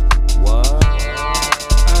 What?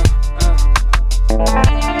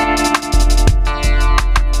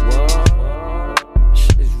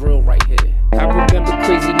 It's real right here. I remember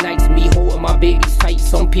crazy nights, me holding my babies tight.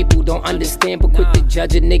 Some people don't understand, but quick to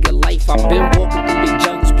judge a nigga life. I've been walking through the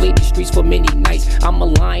jungles, played the streets for many nights. I'm a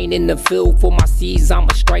lion in the field for my seeds,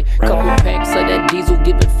 I'ma strike. Couple packs of that diesel,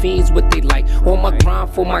 giving fiends what they like. On my grind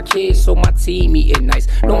for my kids, so my team eating nice.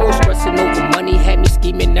 No more stressing over money, had me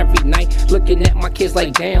scheming every night. Looking at my kids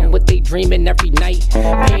like, damn, what they dreaming every night.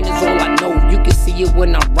 Pain is all I know, you can see it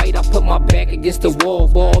when I write. I put my back against the wall,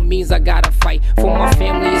 ball means I gotta fight. For my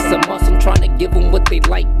family, it's a must, I'm trying to give them what they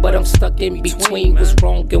like. But I'm stuck in between what's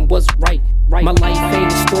wrong and what's right. My life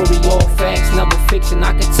ain't a story, all facts, never fiction.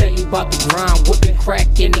 I can tell you about the grind, whipping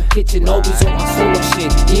crack in the kitchen, always on my solo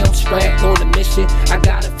shit. Yeah, I'm strapped on a mission, I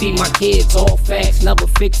gotta feed my kids, all facts, never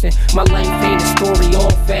fiction. My life ain't a story,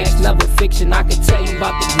 all facts, never fiction. I can tell you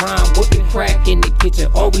about the grind, whipping crack in the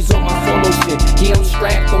kitchen, always on my solo shit. Yeah, I'm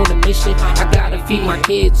strapped on a mission, I gotta feed my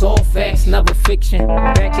kids, all facts, never fiction.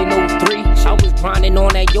 Back in 03, I was grinding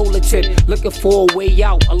on that Yola tip, looking for a way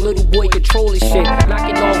out, a little boy controlling shit,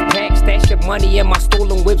 knocking off packs, stashing money in my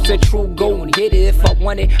stolen whips, a true go and get it. If I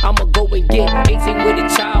want it, I'ma go and get 18 with a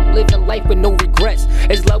child, living life with no regrets.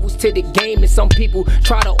 There's levels to the game and some people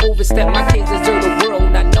try to overstep. My kids deserve the world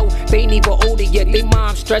and I know they ain't even older yet. They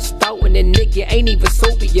mom stressed out and the nigga ain't even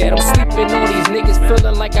sober yet. I'm sleeping on these niggas, feeling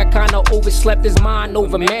feeling like I kinda overslept his mind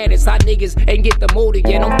over madness. I niggas ain't get the motive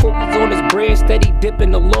yet. I'm focused on this bread, steady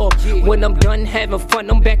dipping the law. When I'm done having fun,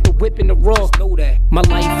 I'm back to whipping the raw. Know that my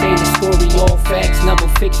life ain't a story, all facts, never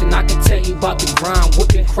fiction. I can tell you about the grind,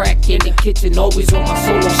 whipping crack in the kitchen, always on my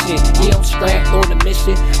solo shit. Yeah, I'm strapped on a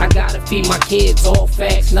mission. I gotta feed my kids, all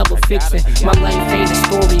facts, never fiction. My life ain't a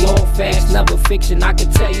story, all facts, never fiction. I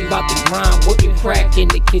can tell you about the grind, whipping crack in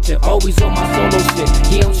the kitchen, always on my solo shit.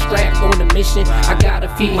 Yeah, I'm strapped on a mission. I gotta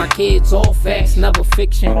feed my kids, all facts, never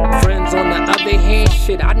fiction. Friends on the other hand,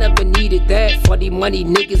 shit, I never needed that. Funny money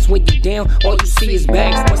niggas, when you down, all you see is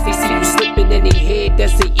bags. Once they see you slipping in their head,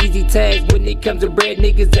 that's an easy task. When it comes to bread,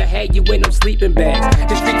 niggas that had you in them sleeping bags.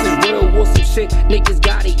 The streets is real, war some shit, niggas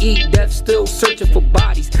gotta eat. Death still searching for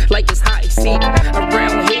bodies, like it's hot and seek.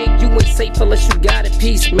 Around here, you ain't safe unless you got a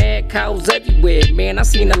piece. Mad cows everywhere, man, I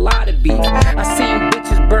seen a lot of beef. I seen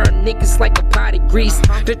bitches burn niggas like a pot of grease.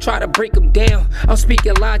 They try to break them down, I'm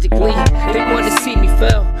speaking logically. They wanna see me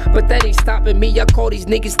fail, but that ain't stopping me. I call these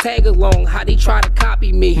niggas tag along, how they try to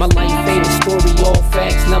copy me. My life ain't a story, all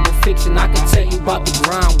facts, never fiction. I can tell you about the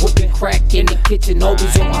grind, whipping crack in the kitchen,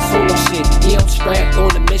 always on my solo shit. Yeah, I'm strapped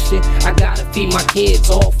on a mission. I gotta feed my kids,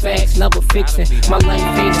 all facts, never fiction. My life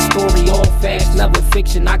ain't a story, all facts, never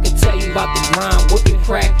fiction. I can tell you about the grind, whipping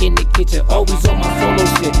crack in the kitchen, always on my solo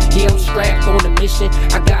shit. Yeah, I'm strapped on a mission.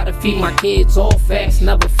 I gotta feed my kids, all facts,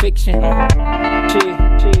 never fiction.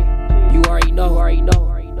 You already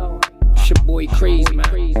know, It's your boy Crazy, man.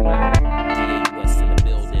 DAUS in the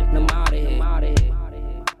building. I'm outta here.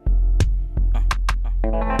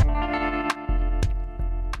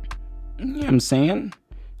 You know what I'm saying?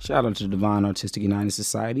 Shout out to Divine Artistic United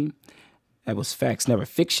Society. That was Facts Never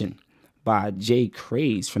Fiction by Jay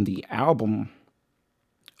Craze from the album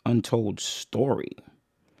Untold Story.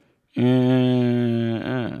 A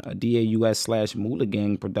DAUS/Moolah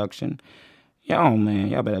Gang production. Yo, man,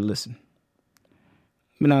 y'all better listen.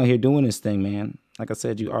 Been out here doing this thing, man. Like I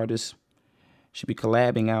said, you artists should be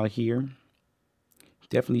collabing out here.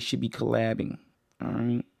 Definitely should be collabing. All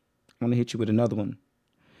right. I want to hit you with another one.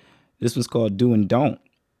 This one's called Do and Don't.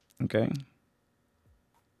 Okay.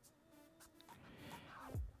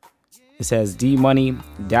 This has D Money,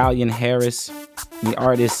 Dalian Harris, the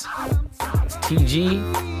artists TG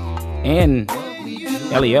and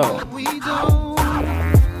LEO.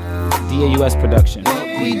 DAUS production.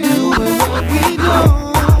 We do what we do.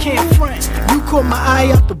 Can't front. You caught my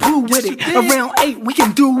eye out the blue with it. Around 8, we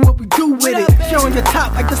can do what we do with it. Showing your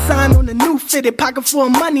top like the sign on the new fitted. Pocket full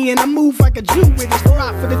of money and I move like a Jew with it.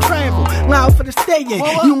 Rock for the travel, loud for the staying.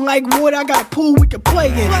 You like water, I got a pool we can play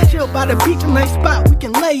in. Chill by the beach, a nice spot we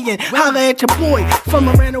can lay in. Holla at your boy, from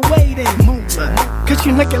around the way then. Move, cause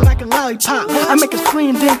you lickin' like a lollipop. I make her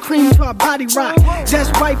scream, then cream to her body rock. That's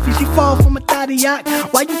wifey, she fall from a thotty yacht.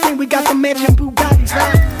 Why you think we got the matching Bugattis,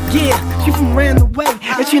 right? Yeah, she from around the way.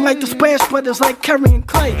 And she like the Splash Brothers like Curry and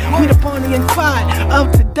Clay. We the Bonnie and Clyde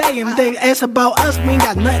of today. And they ask about us, we ain't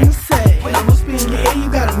got nothing to say. When I must be in your ear, you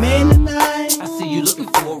got a man tonight. I see you looking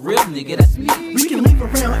for a real nigga, that's me. We can leave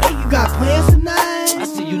around 8, you got plans tonight. I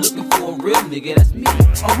see you looking for a real nigga, that's me.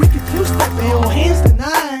 Or we can two-step and hold hands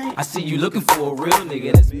tonight. I see you looking for a real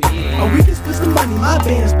nigga, that's me. Or we can split some money, my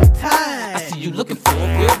bands be tied. I see you looking for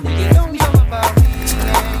a real nigga, don't tell about me, and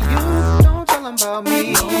you don't tell about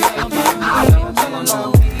me. Don't tell about me, and you don't tell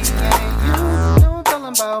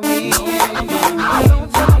about me.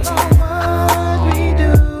 Don't tell about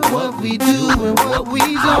what we do, and what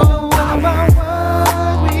we don't. About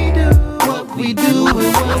what we do, what we do,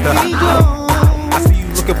 and what we don't. I see you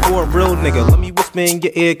looking for a real nigga. Let me whisper in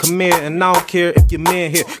your ear, come here. And I don't care if your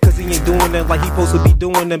man here, cause he ain't doing it like he supposed to be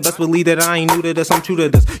doing it. Best believe that I ain't new to this, I'm true to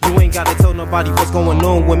this. You ain't gotta tell nobody what's going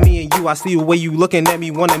on with me and you. I see the way you looking at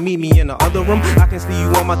me, wanna meet me in the other room. I can see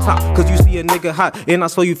you on my top, cause you see a nigga hot. And I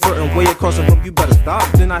saw you flirting way across the room, you better stop.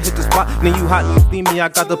 Then I hit the spot, then you hot and you steamy. I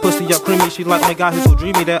got the pussy up creamy, she like, nigga, I hit so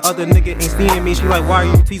dreamy. That other nigga ain't seeing me, she like, why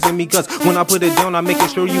are you teasing me? Cause when I put it down, I'm making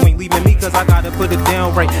sure you ain't leaving me. Cause I gotta put it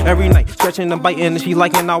down right every night. Stretching and biting, and she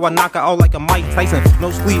liking how I knock her out like a Mike Tyson.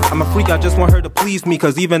 No sleep, I'm a freak, I just want her to please me.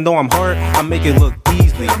 Cause even though I'm hard, I make it look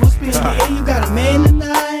easy. You got a man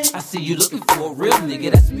tonight. I see you looking for a real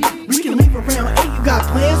nigga, that's me. We can leave around 8, you got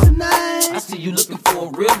plans tonight. I see you looking for a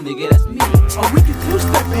real nigga, that's me. Or we can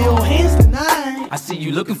two-step and hold hands tonight. I see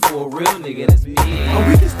you looking for a real nigga, that's me. Or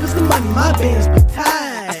we can split some money, my bands be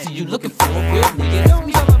tied. I see you looking for a real nigga, that's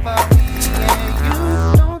me.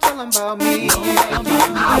 Don't tell about me, and you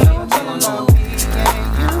don't tell about me.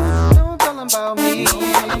 Don't tell about me, and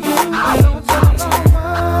you don't tell about me. Don't tell about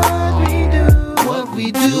what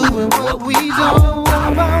we do, and what we don't.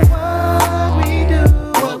 About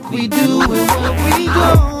what we do, and what we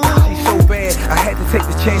don't. She's so bad, I had to take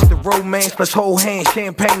the chance to romance. Let's hold hands,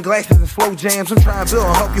 champagne glasses and slow jams. I'm trying to build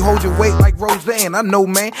and help you hold your weight like Roseanne. I know,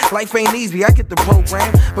 man, life ain't easy, I get the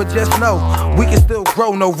program. But just know, we can still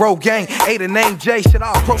grow, no road gang. A the name J, shit,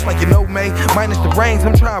 I'll approach like you know me. Minus the rings,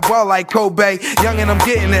 I'm trying to ball like Kobe. Young and I'm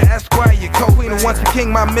getting it, Esquire, your co-queen. And once a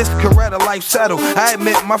king, my Miss Coretta, life settle. I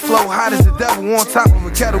admit my flow hot as the devil on top of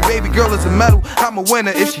a kettle. Baby girl is a medal, I'm a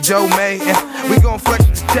winner if she Joe May. And we gon' flex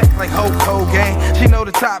with the check like Hulk Hogan. She know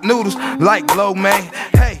the top noodles like Blow May.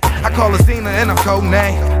 Hey, I call her Xena and I'm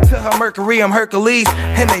codename. To her Mercury, I'm Hercules,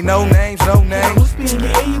 and they no names, no names. What's in your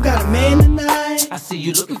ear? You got a man tonight? I see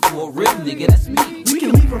you looking for a real nigga, that's me. We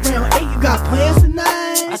can leave around 8, you got plans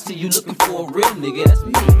tonight? I see you looking for a real nigga, that's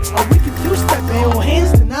me. Or we can two-step and hold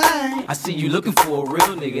hands tonight. I see you looking for a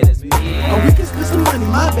real nigga, that's me. Or we can spend some money,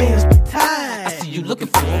 my bands be tied. I see you looking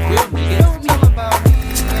for a real nigga, that's me.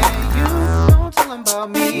 Don't tell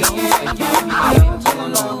about me and you. Don't tell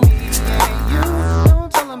about me.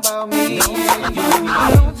 Don't tell about me and you. Don't tell about me and you.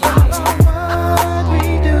 Don't tell about what we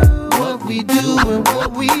do, what we do and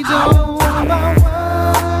what we don't. Tell about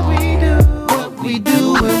what we do, what we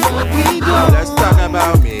do and what we don't. Let's talk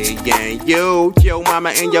about me and you, your mama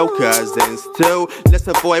and your cousins too. Let's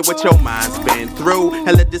avoid what your mind's been through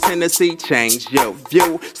and let this Hennessy change your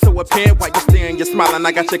view. So appear while you staring, you're smiling.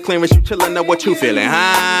 I got your clearance, you chillin', know what you feeling,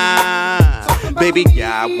 huh? Baby,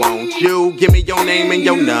 yeah, won't you give me your name and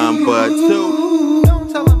your number too? Don't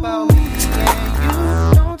tell about me and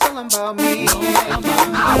you. Don't tell about me and you.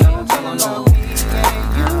 Don't tell about me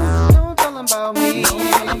and you. Don't tell about me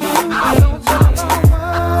and you. Don't tell about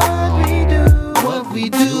what we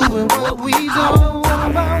do and what we don't. Tell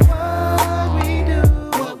about what we do,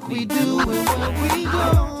 what we do and what we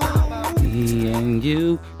don't. Me and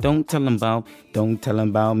you, don't tell them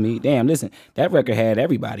about me. Damn, listen, that record had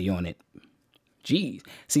everybody on it. Jeez.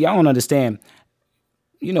 See, I don't understand.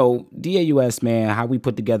 You know, DAUS, man, how we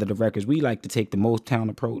put together the records, we like to take the Motown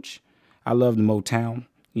approach. I love the Motown,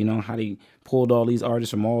 you know, how they pulled all these artists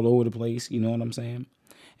from all over the place, you know what I'm saying?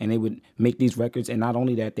 And they would make these records, and not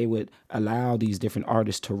only that, they would allow these different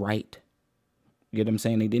artists to write. You get what I'm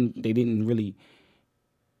saying? They didn't really,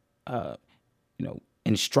 you know,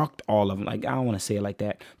 instruct all of them. Like, I don't want to say it like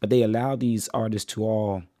that, but they allowed these artists to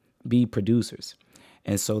all be producers.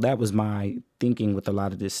 And so that was my thinking with a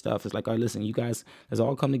lot of this stuff. It's like, all right, listen, you guys, let's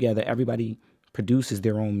all come together. Everybody produces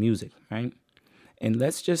their own music, right? And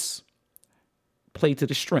let's just play to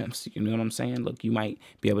the strengths. You know what I'm saying? Look, you might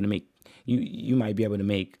be able to make you might be able to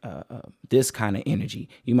make this kind of energy.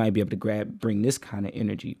 You might be able to bring this kind of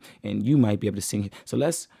energy, and you might be able to sing. So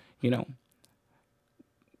let's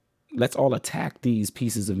all attack these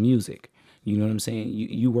pieces of music. You know what I'm saying?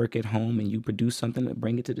 You work at home and you produce something to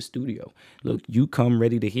bring it to the studio. Look, you come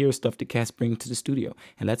ready to hear stuff that cats bring to the studio.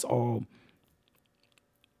 And let's all,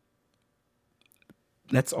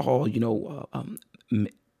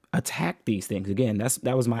 attack these things. Again,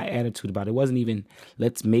 that was my attitude about it. It wasn't even,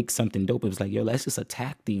 let's make something dope. It was like, yo, let's just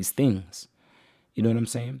attack these things. You know what I'm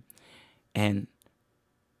saying? And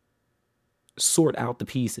sort out the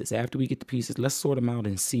pieces. After we get the pieces, let's sort them out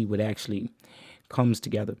and see what actually comes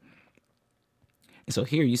together. And so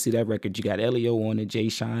here you see that record. You got Leo on it, Jay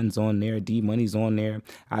Shine's on there, D Money's on there.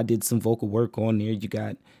 I did some vocal work on there. You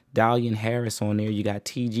got Dalian Harris on there. You got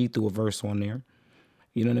TG through a verse on there.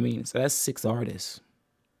 You know what I mean? So that's 6 artists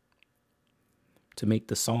to make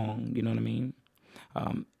the song. You know what I mean?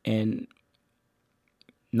 And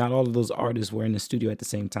not all of those artists were in the studio at the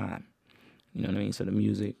same time. You know what I mean? So the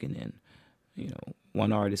music, and then, you know,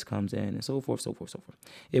 one artist comes in and so forth, so forth, so forth.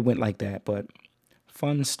 It went like that, but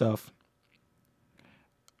fun stuff.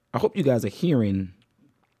 I hope you guys are hearing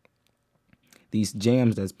these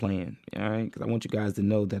jams that's playing, all right? Because I want you guys to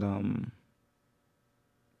know that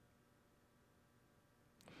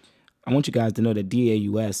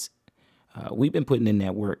DAUS, we've been putting in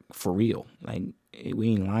that work for real. Like, we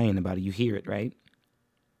ain't lying about it. You hear it, right?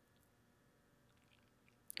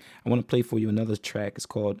 I want to play for you another track. It's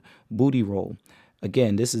called Booty Roll.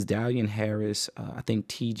 Again, this is Dalian Harris. I think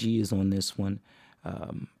TG is on this one.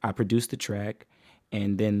 I produced the track.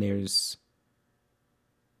 And then there's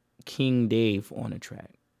King Dave on the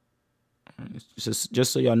track.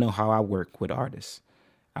 Just so y'all know how I work with artists.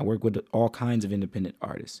 I work with all kinds of independent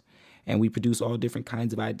artists. And we produce all different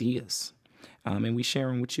kinds of ideas. And we share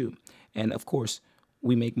them with you. And, of course,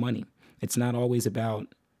 we make money. It's not always about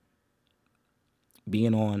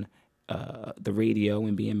being on the radio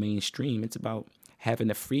and being mainstream. It's about having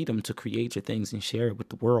the freedom to create your things and share it with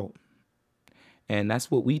the world. And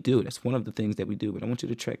that's what we do. That's one of the things that we do. But I want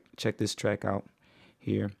you to check this track out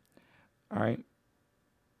here. All right.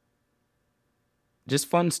 Just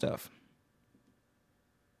fun stuff.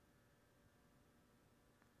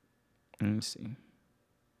 Let me see.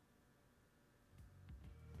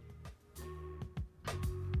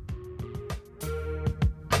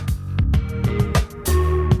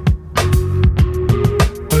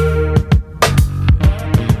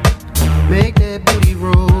 Make that booty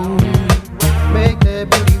roll. Make that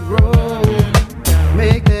booty roll.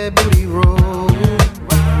 Make that booty roll.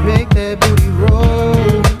 Make that booty roll.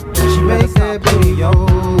 She make that booty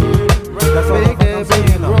roll. Make that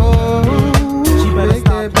booty roll. She better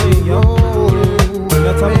stop playing yo.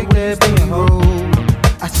 Make that booty roll.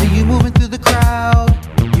 I see you moving through the crowd.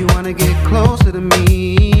 You wanna get closer to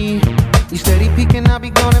me. You steady peeking, I'll be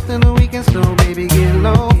gone after the weekend, so baby get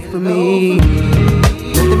low for me.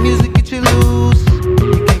 Let the music get you loose.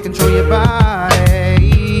 You can't control your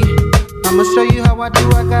body. I'ma show you how I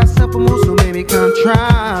do. I got simple moves, so baby come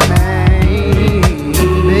try me.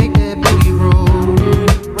 Make that booty roll.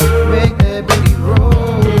 Make that booty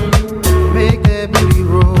roll. Make that booty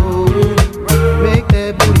roll. Make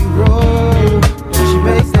that booty roll. She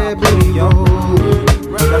make that booty roll.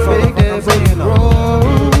 Make that booty roll.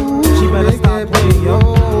 She better stop playing yo.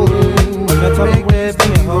 Make that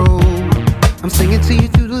booty roll. I'm singing to you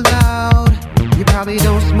through the loud. You probably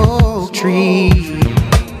don't smoke trees,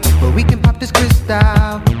 but we can pop this crystal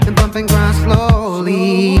and bump and grind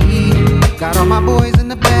slowly. Got all my boys in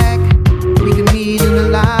the back. We can meet in the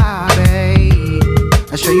lobby.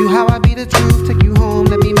 I'll show you how I be the truth. Take you home,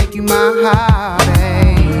 let me make you my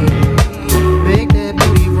hobby. Make that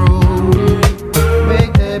booty roll.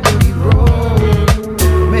 Make that booty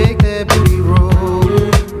roll. Make that booty roll.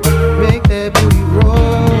 Make that booty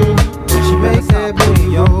roll. She make that booty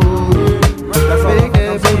roll. Make that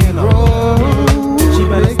booty roll. She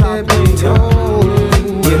better stop playing yo.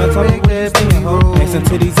 Yeah, that's all make that booty roll.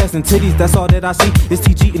 Ass and titties, that's all that I see. It's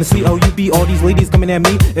TG and the COUB. All these ladies coming at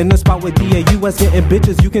me in the spot with DAUS getting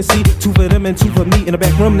bitches. You can see 2 for them and 2 for me. In the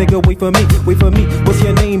back room, nigga, wait for me, wait for me. What's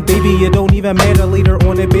your name, baby? It don't even matter. Later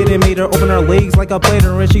on the bed and made her open her legs like a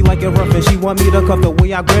platter, and she like it rough and she want me to cuff the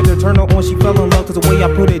way I grabbed her. Turn her on, she fell in love, cause the way I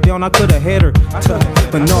put it down, I could've had her.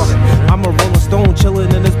 But no, I'm a rolling stone,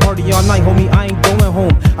 chilling in this party all night, homie. I ain't going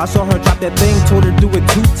home. I saw her drop that thing, told her do it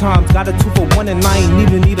 2 times. Got a 2 for 1 and I ain't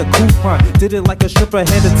need a coupon. Did it like a stripper,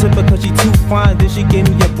 had a tip because she too fine. Then she gave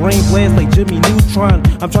me a brain blast like Jimmy Neutron.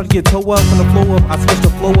 I'm trying to get toe up when the flow up. I switch the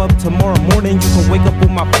flow up. Tomorrow morning you can wake up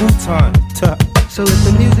with my futon. So let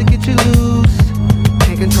the music get you loose.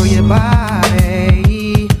 Can't control your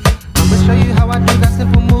body. I'ma show you how I do that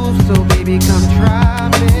simple move. So baby come try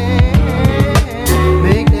me.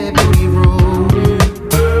 Make that booty roll.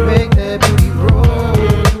 Make that booty roll.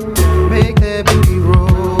 Make that booty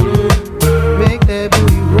roll. Make that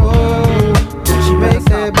booty roll. She make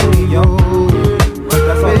that booty roll.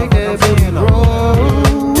 Make that booty roll.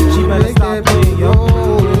 She better stop playing yo.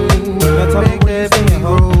 Make that booty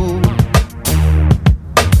roll.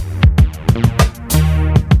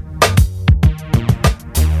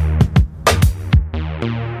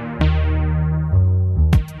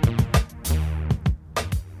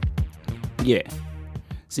 Yeah.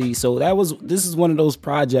 See, so this is one of those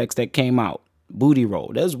projects that came out. Booty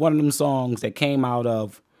Roll. That's one of them songs that came out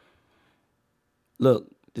of, look,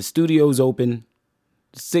 the studio's open.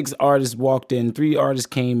 6 artists walked in. 3 artists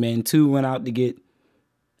came in. 2 went out to get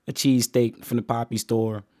a cheesesteak from the Poppy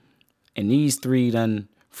store. And these 3 done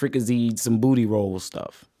fricasseed some Booty Roll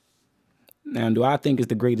stuff. Now, do I think it's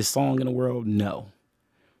the greatest song in the world? No.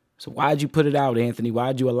 So why'd you put it out, Anthony?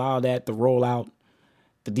 Why'd you allow that to roll out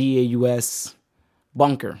the DAUS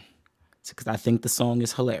bunker? It's because I think the song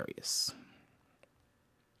is hilarious.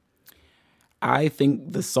 I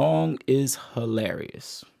think the song is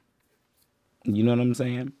hilarious. You know what I'm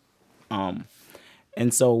saying?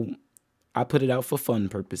 And so I put it out for fun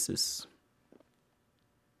purposes.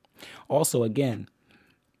 Also, again,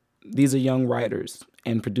 these are young writers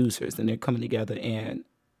and producers, and they're coming together, and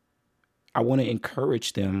I want to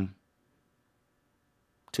encourage them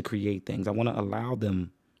to create things. I want to allow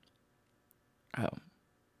them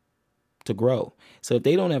to grow. So if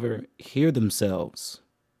they don't ever hear themselves,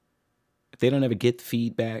 if they don't ever get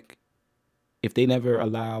feedback, if they never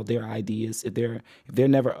allow their ideas, if they're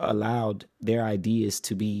never allowed their ideas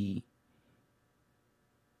to be,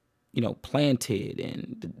 planted,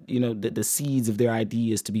 and the seeds of their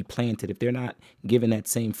ideas to be planted, if they're not given that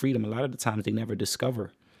same freedom, a lot of the times they never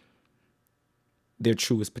discover their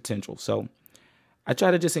truest potential. So I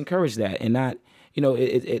try to just encourage that, and not,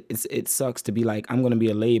 it sucks to be like, I'm going to be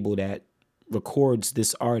a label that records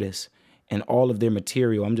this artist and all of their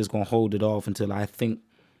material. I'm just going to hold it off until I think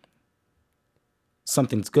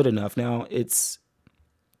something's good enough. Now, it's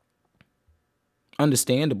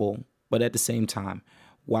understandable, but at the same time,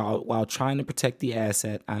 while trying to protect the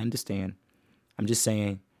asset, I understand. I'm just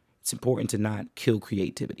saying it's important to not kill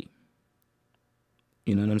creativity.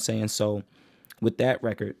 You know what I'm saying? So with that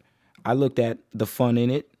record, I looked at the fun in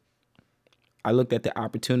it. I looked at the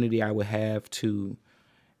opportunity I would have to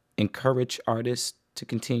encourage artists to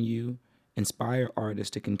continue, inspire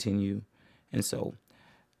artists to continue. And so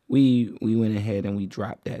we went ahead and we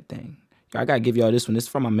dropped that thing. I got to give y'all this one. This is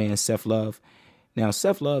from my man, Seth Love. Now,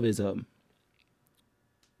 Seth Love is a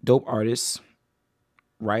dope artist,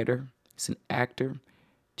 writer. He's an actor,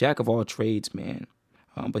 jack of all trades, man.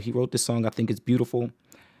 But he wrote this song. I think it's beautiful.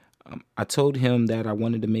 I told him that I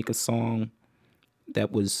wanted to make a song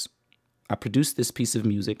that was, I produced this piece of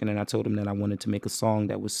music, and then I told him that I wanted to make a song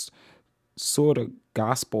that was sort of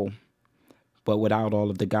gospel, but without all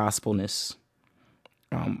of the gospelness.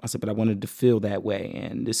 I said, but I wanted to feel that way,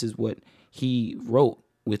 and this is what he wrote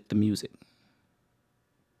with the music.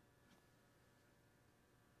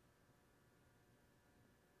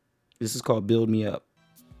 This is called Build Me Up.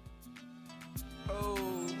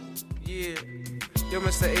 Oh, yeah. Yo,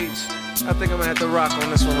 Mr. H, I think I'm gonna have to rock on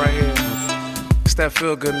this one right here. It's that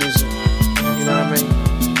feel-good music. You know what I mean?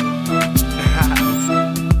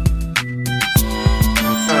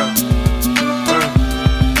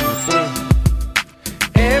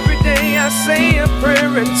 Every day I say a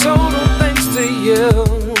prayer in total thanks to you,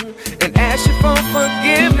 and ask you for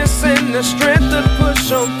forgiveness and the strength to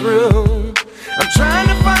push on through. I'm trying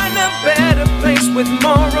to find a better place with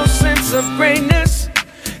moral sense of greatness,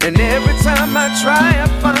 and every time I try I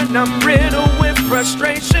find I'm riddled with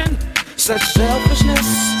frustration. Such selfishness,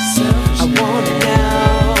 I want it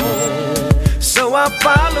now. So I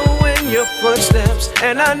follow in your footsteps,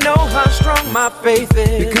 and I know how strong my faith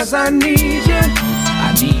is. Because I need you,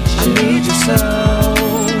 I need you so.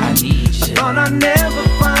 I need you. I thought I'd never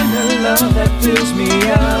find a love that fills me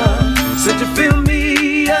up. Said you fill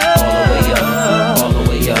me up, all the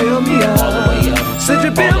way up, fill me up, all the way up. Said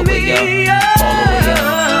you fill me up, all the way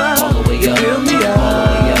up, all the way up, fill me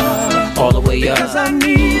up, all the way up. Because I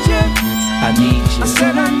need you, I need you. I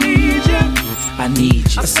said I need you, I need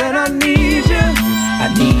you. I said I need you,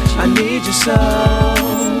 I need you. I need you so.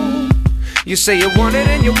 You say you want it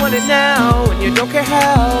and you want it now, and you don't care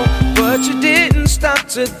how, but you didn't stop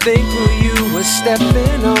to think who you were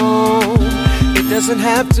stepping on. It doesn't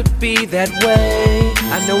have to be that way.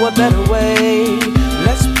 I know a better way.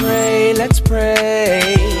 Let's pray, let's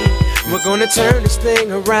pray. We're gonna turn this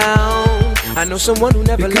thing around. I know someone who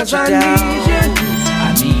never let you down.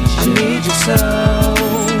 I need you, I need you so.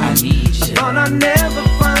 I need you. I thought I'd never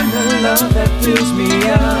find a love that fills me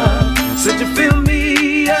up. Said you fill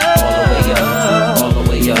me up, all the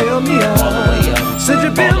way up, fill me up, all the way up. Said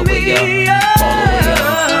you fill me up,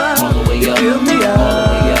 all the way up, fill me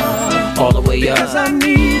up, all the way up. Because I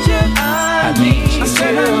need you, I need you. I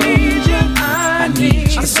said I need you, I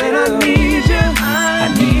need you. I said I need you,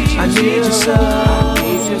 I need you. I need you so, I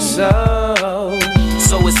need you so.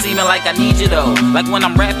 So it's seeming like I need you though. Like when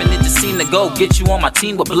I'm rapping, it just seem to go. Get you on my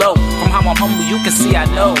team with blow. From how I'm humble, you can see I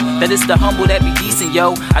know that it's the humble that be decent,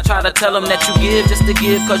 yo. I try to tell them that you give just to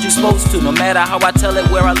give cause you supposed to. No matter how I tell it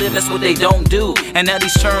where I live, that's what they don't do. And now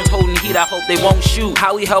these turns holding heat, I hope they won't shoot.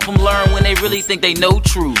 How we help them learn when they really think they know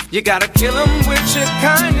truth. You gotta kill them with your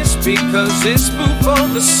kindness because it's food for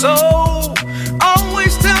the soul.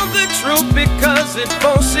 Always tell the truth because it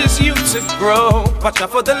forces you to grow. Watch out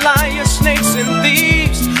for the liars, snakes, and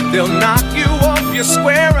thieves. They'll knock you off your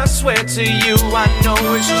square, I swear to you. I know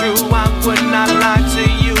it's true, I would not lie to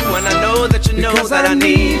you. And I know that you know because that I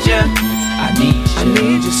need you. I need you. I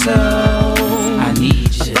need you so. I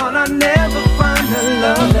need you. I thought I'd never find a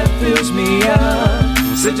love that fills me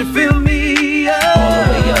up. Said you fill me up, all the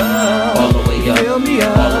way up, all the way up, fill me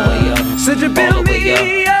up, all the way up. Said you fill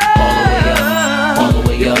me up, all the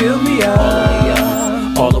way up, fill me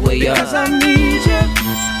up, all the way up. Because I need you,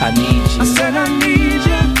 I need you. I said I need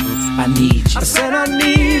you, I need you. I said I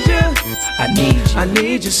need you, I need you. I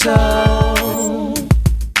need you so.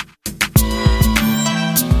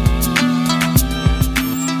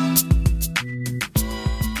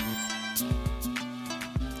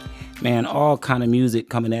 Man, all kind of music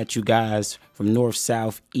coming at you guys from north,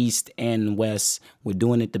 south, east, and west. We're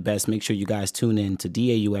doing it the best. Make sure you guys tune in to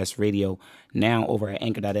DAUS Radio now over at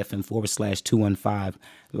anchor.fm/215.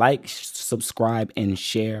 Like, subscribe, and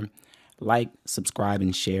share. Like, subscribe,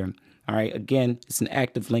 and share. All right, again, it's an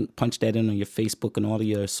active link. Punch that in on your Facebook and all of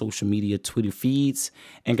your social media, Twitter feeds,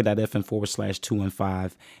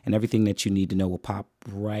 anchor.fm/215, and everything that you need to know will pop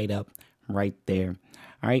right up right there.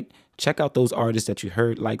 All right, check out those artists that you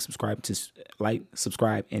heard. Like, subscribe,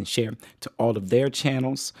 and share to all of their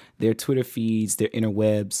channels, their Twitter feeds, their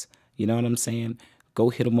interwebs. You know what I'm saying? go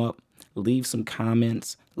hit them up, leave some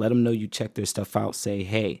comments, let them know you check their stuff out. Say,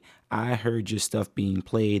 hey, I heard your stuff being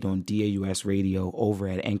played on DAUS Radio over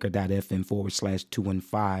at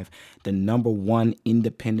anchor.fm/215, the #1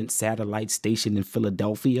 independent satellite station in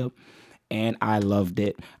Philadelphia. And I loved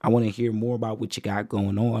it. I want to hear more about what you got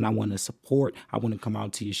going on. I want to support. I want to come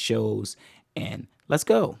out to your shows. And let's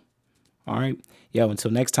go. All right. Yo,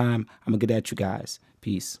 until next time, I'm going to get at you guys.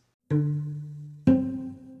 Peace.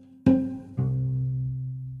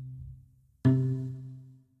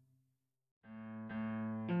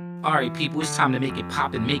 All right, people, it's time to make it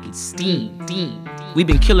pop and make it steam. We've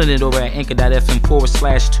been killing it over at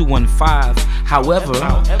anchor.fm/215. However,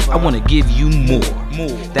 I want to give you more.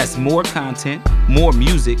 That's more content, more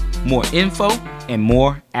music, more info, and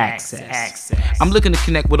more access. I'm looking to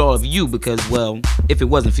connect with all of you because, well, if it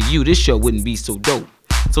wasn't for you, this show wouldn't be so dope.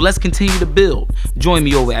 So let's continue to build. Join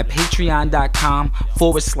me over at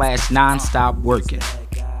patreon.com/nonstopworking.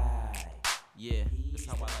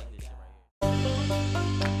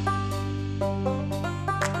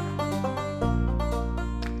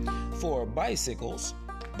 For bicycles,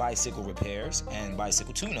 bicycle repairs, and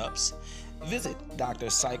bicycle tune-ups, visit Dr.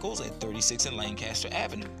 Cycles at 36 and Lancaster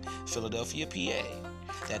Avenue, Philadelphia, PA.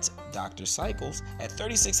 That's Dr. Cycles at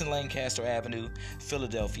 36 and Lancaster Avenue,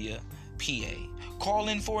 Philadelphia, PA. Call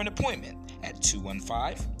in for an appointment at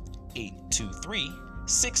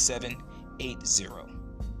 215-823-6780.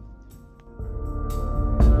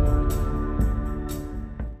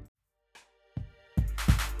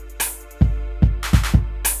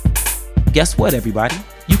 Guess what, everybody?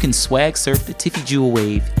 You can swag surf the Tiffy Jewel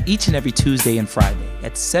Wave each and every Tuesday and Friday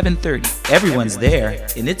at 7:30. Everyone's there,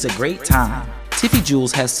 and it's a great time. Tiffy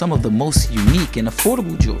Jewels has some of the most unique and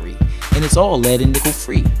affordable jewelry, and it's all lead and nickel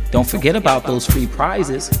free. Don't forget about those free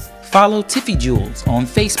prizes. Follow Tiffy Jewels on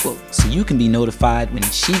Facebook so you can be notified when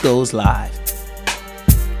she goes live.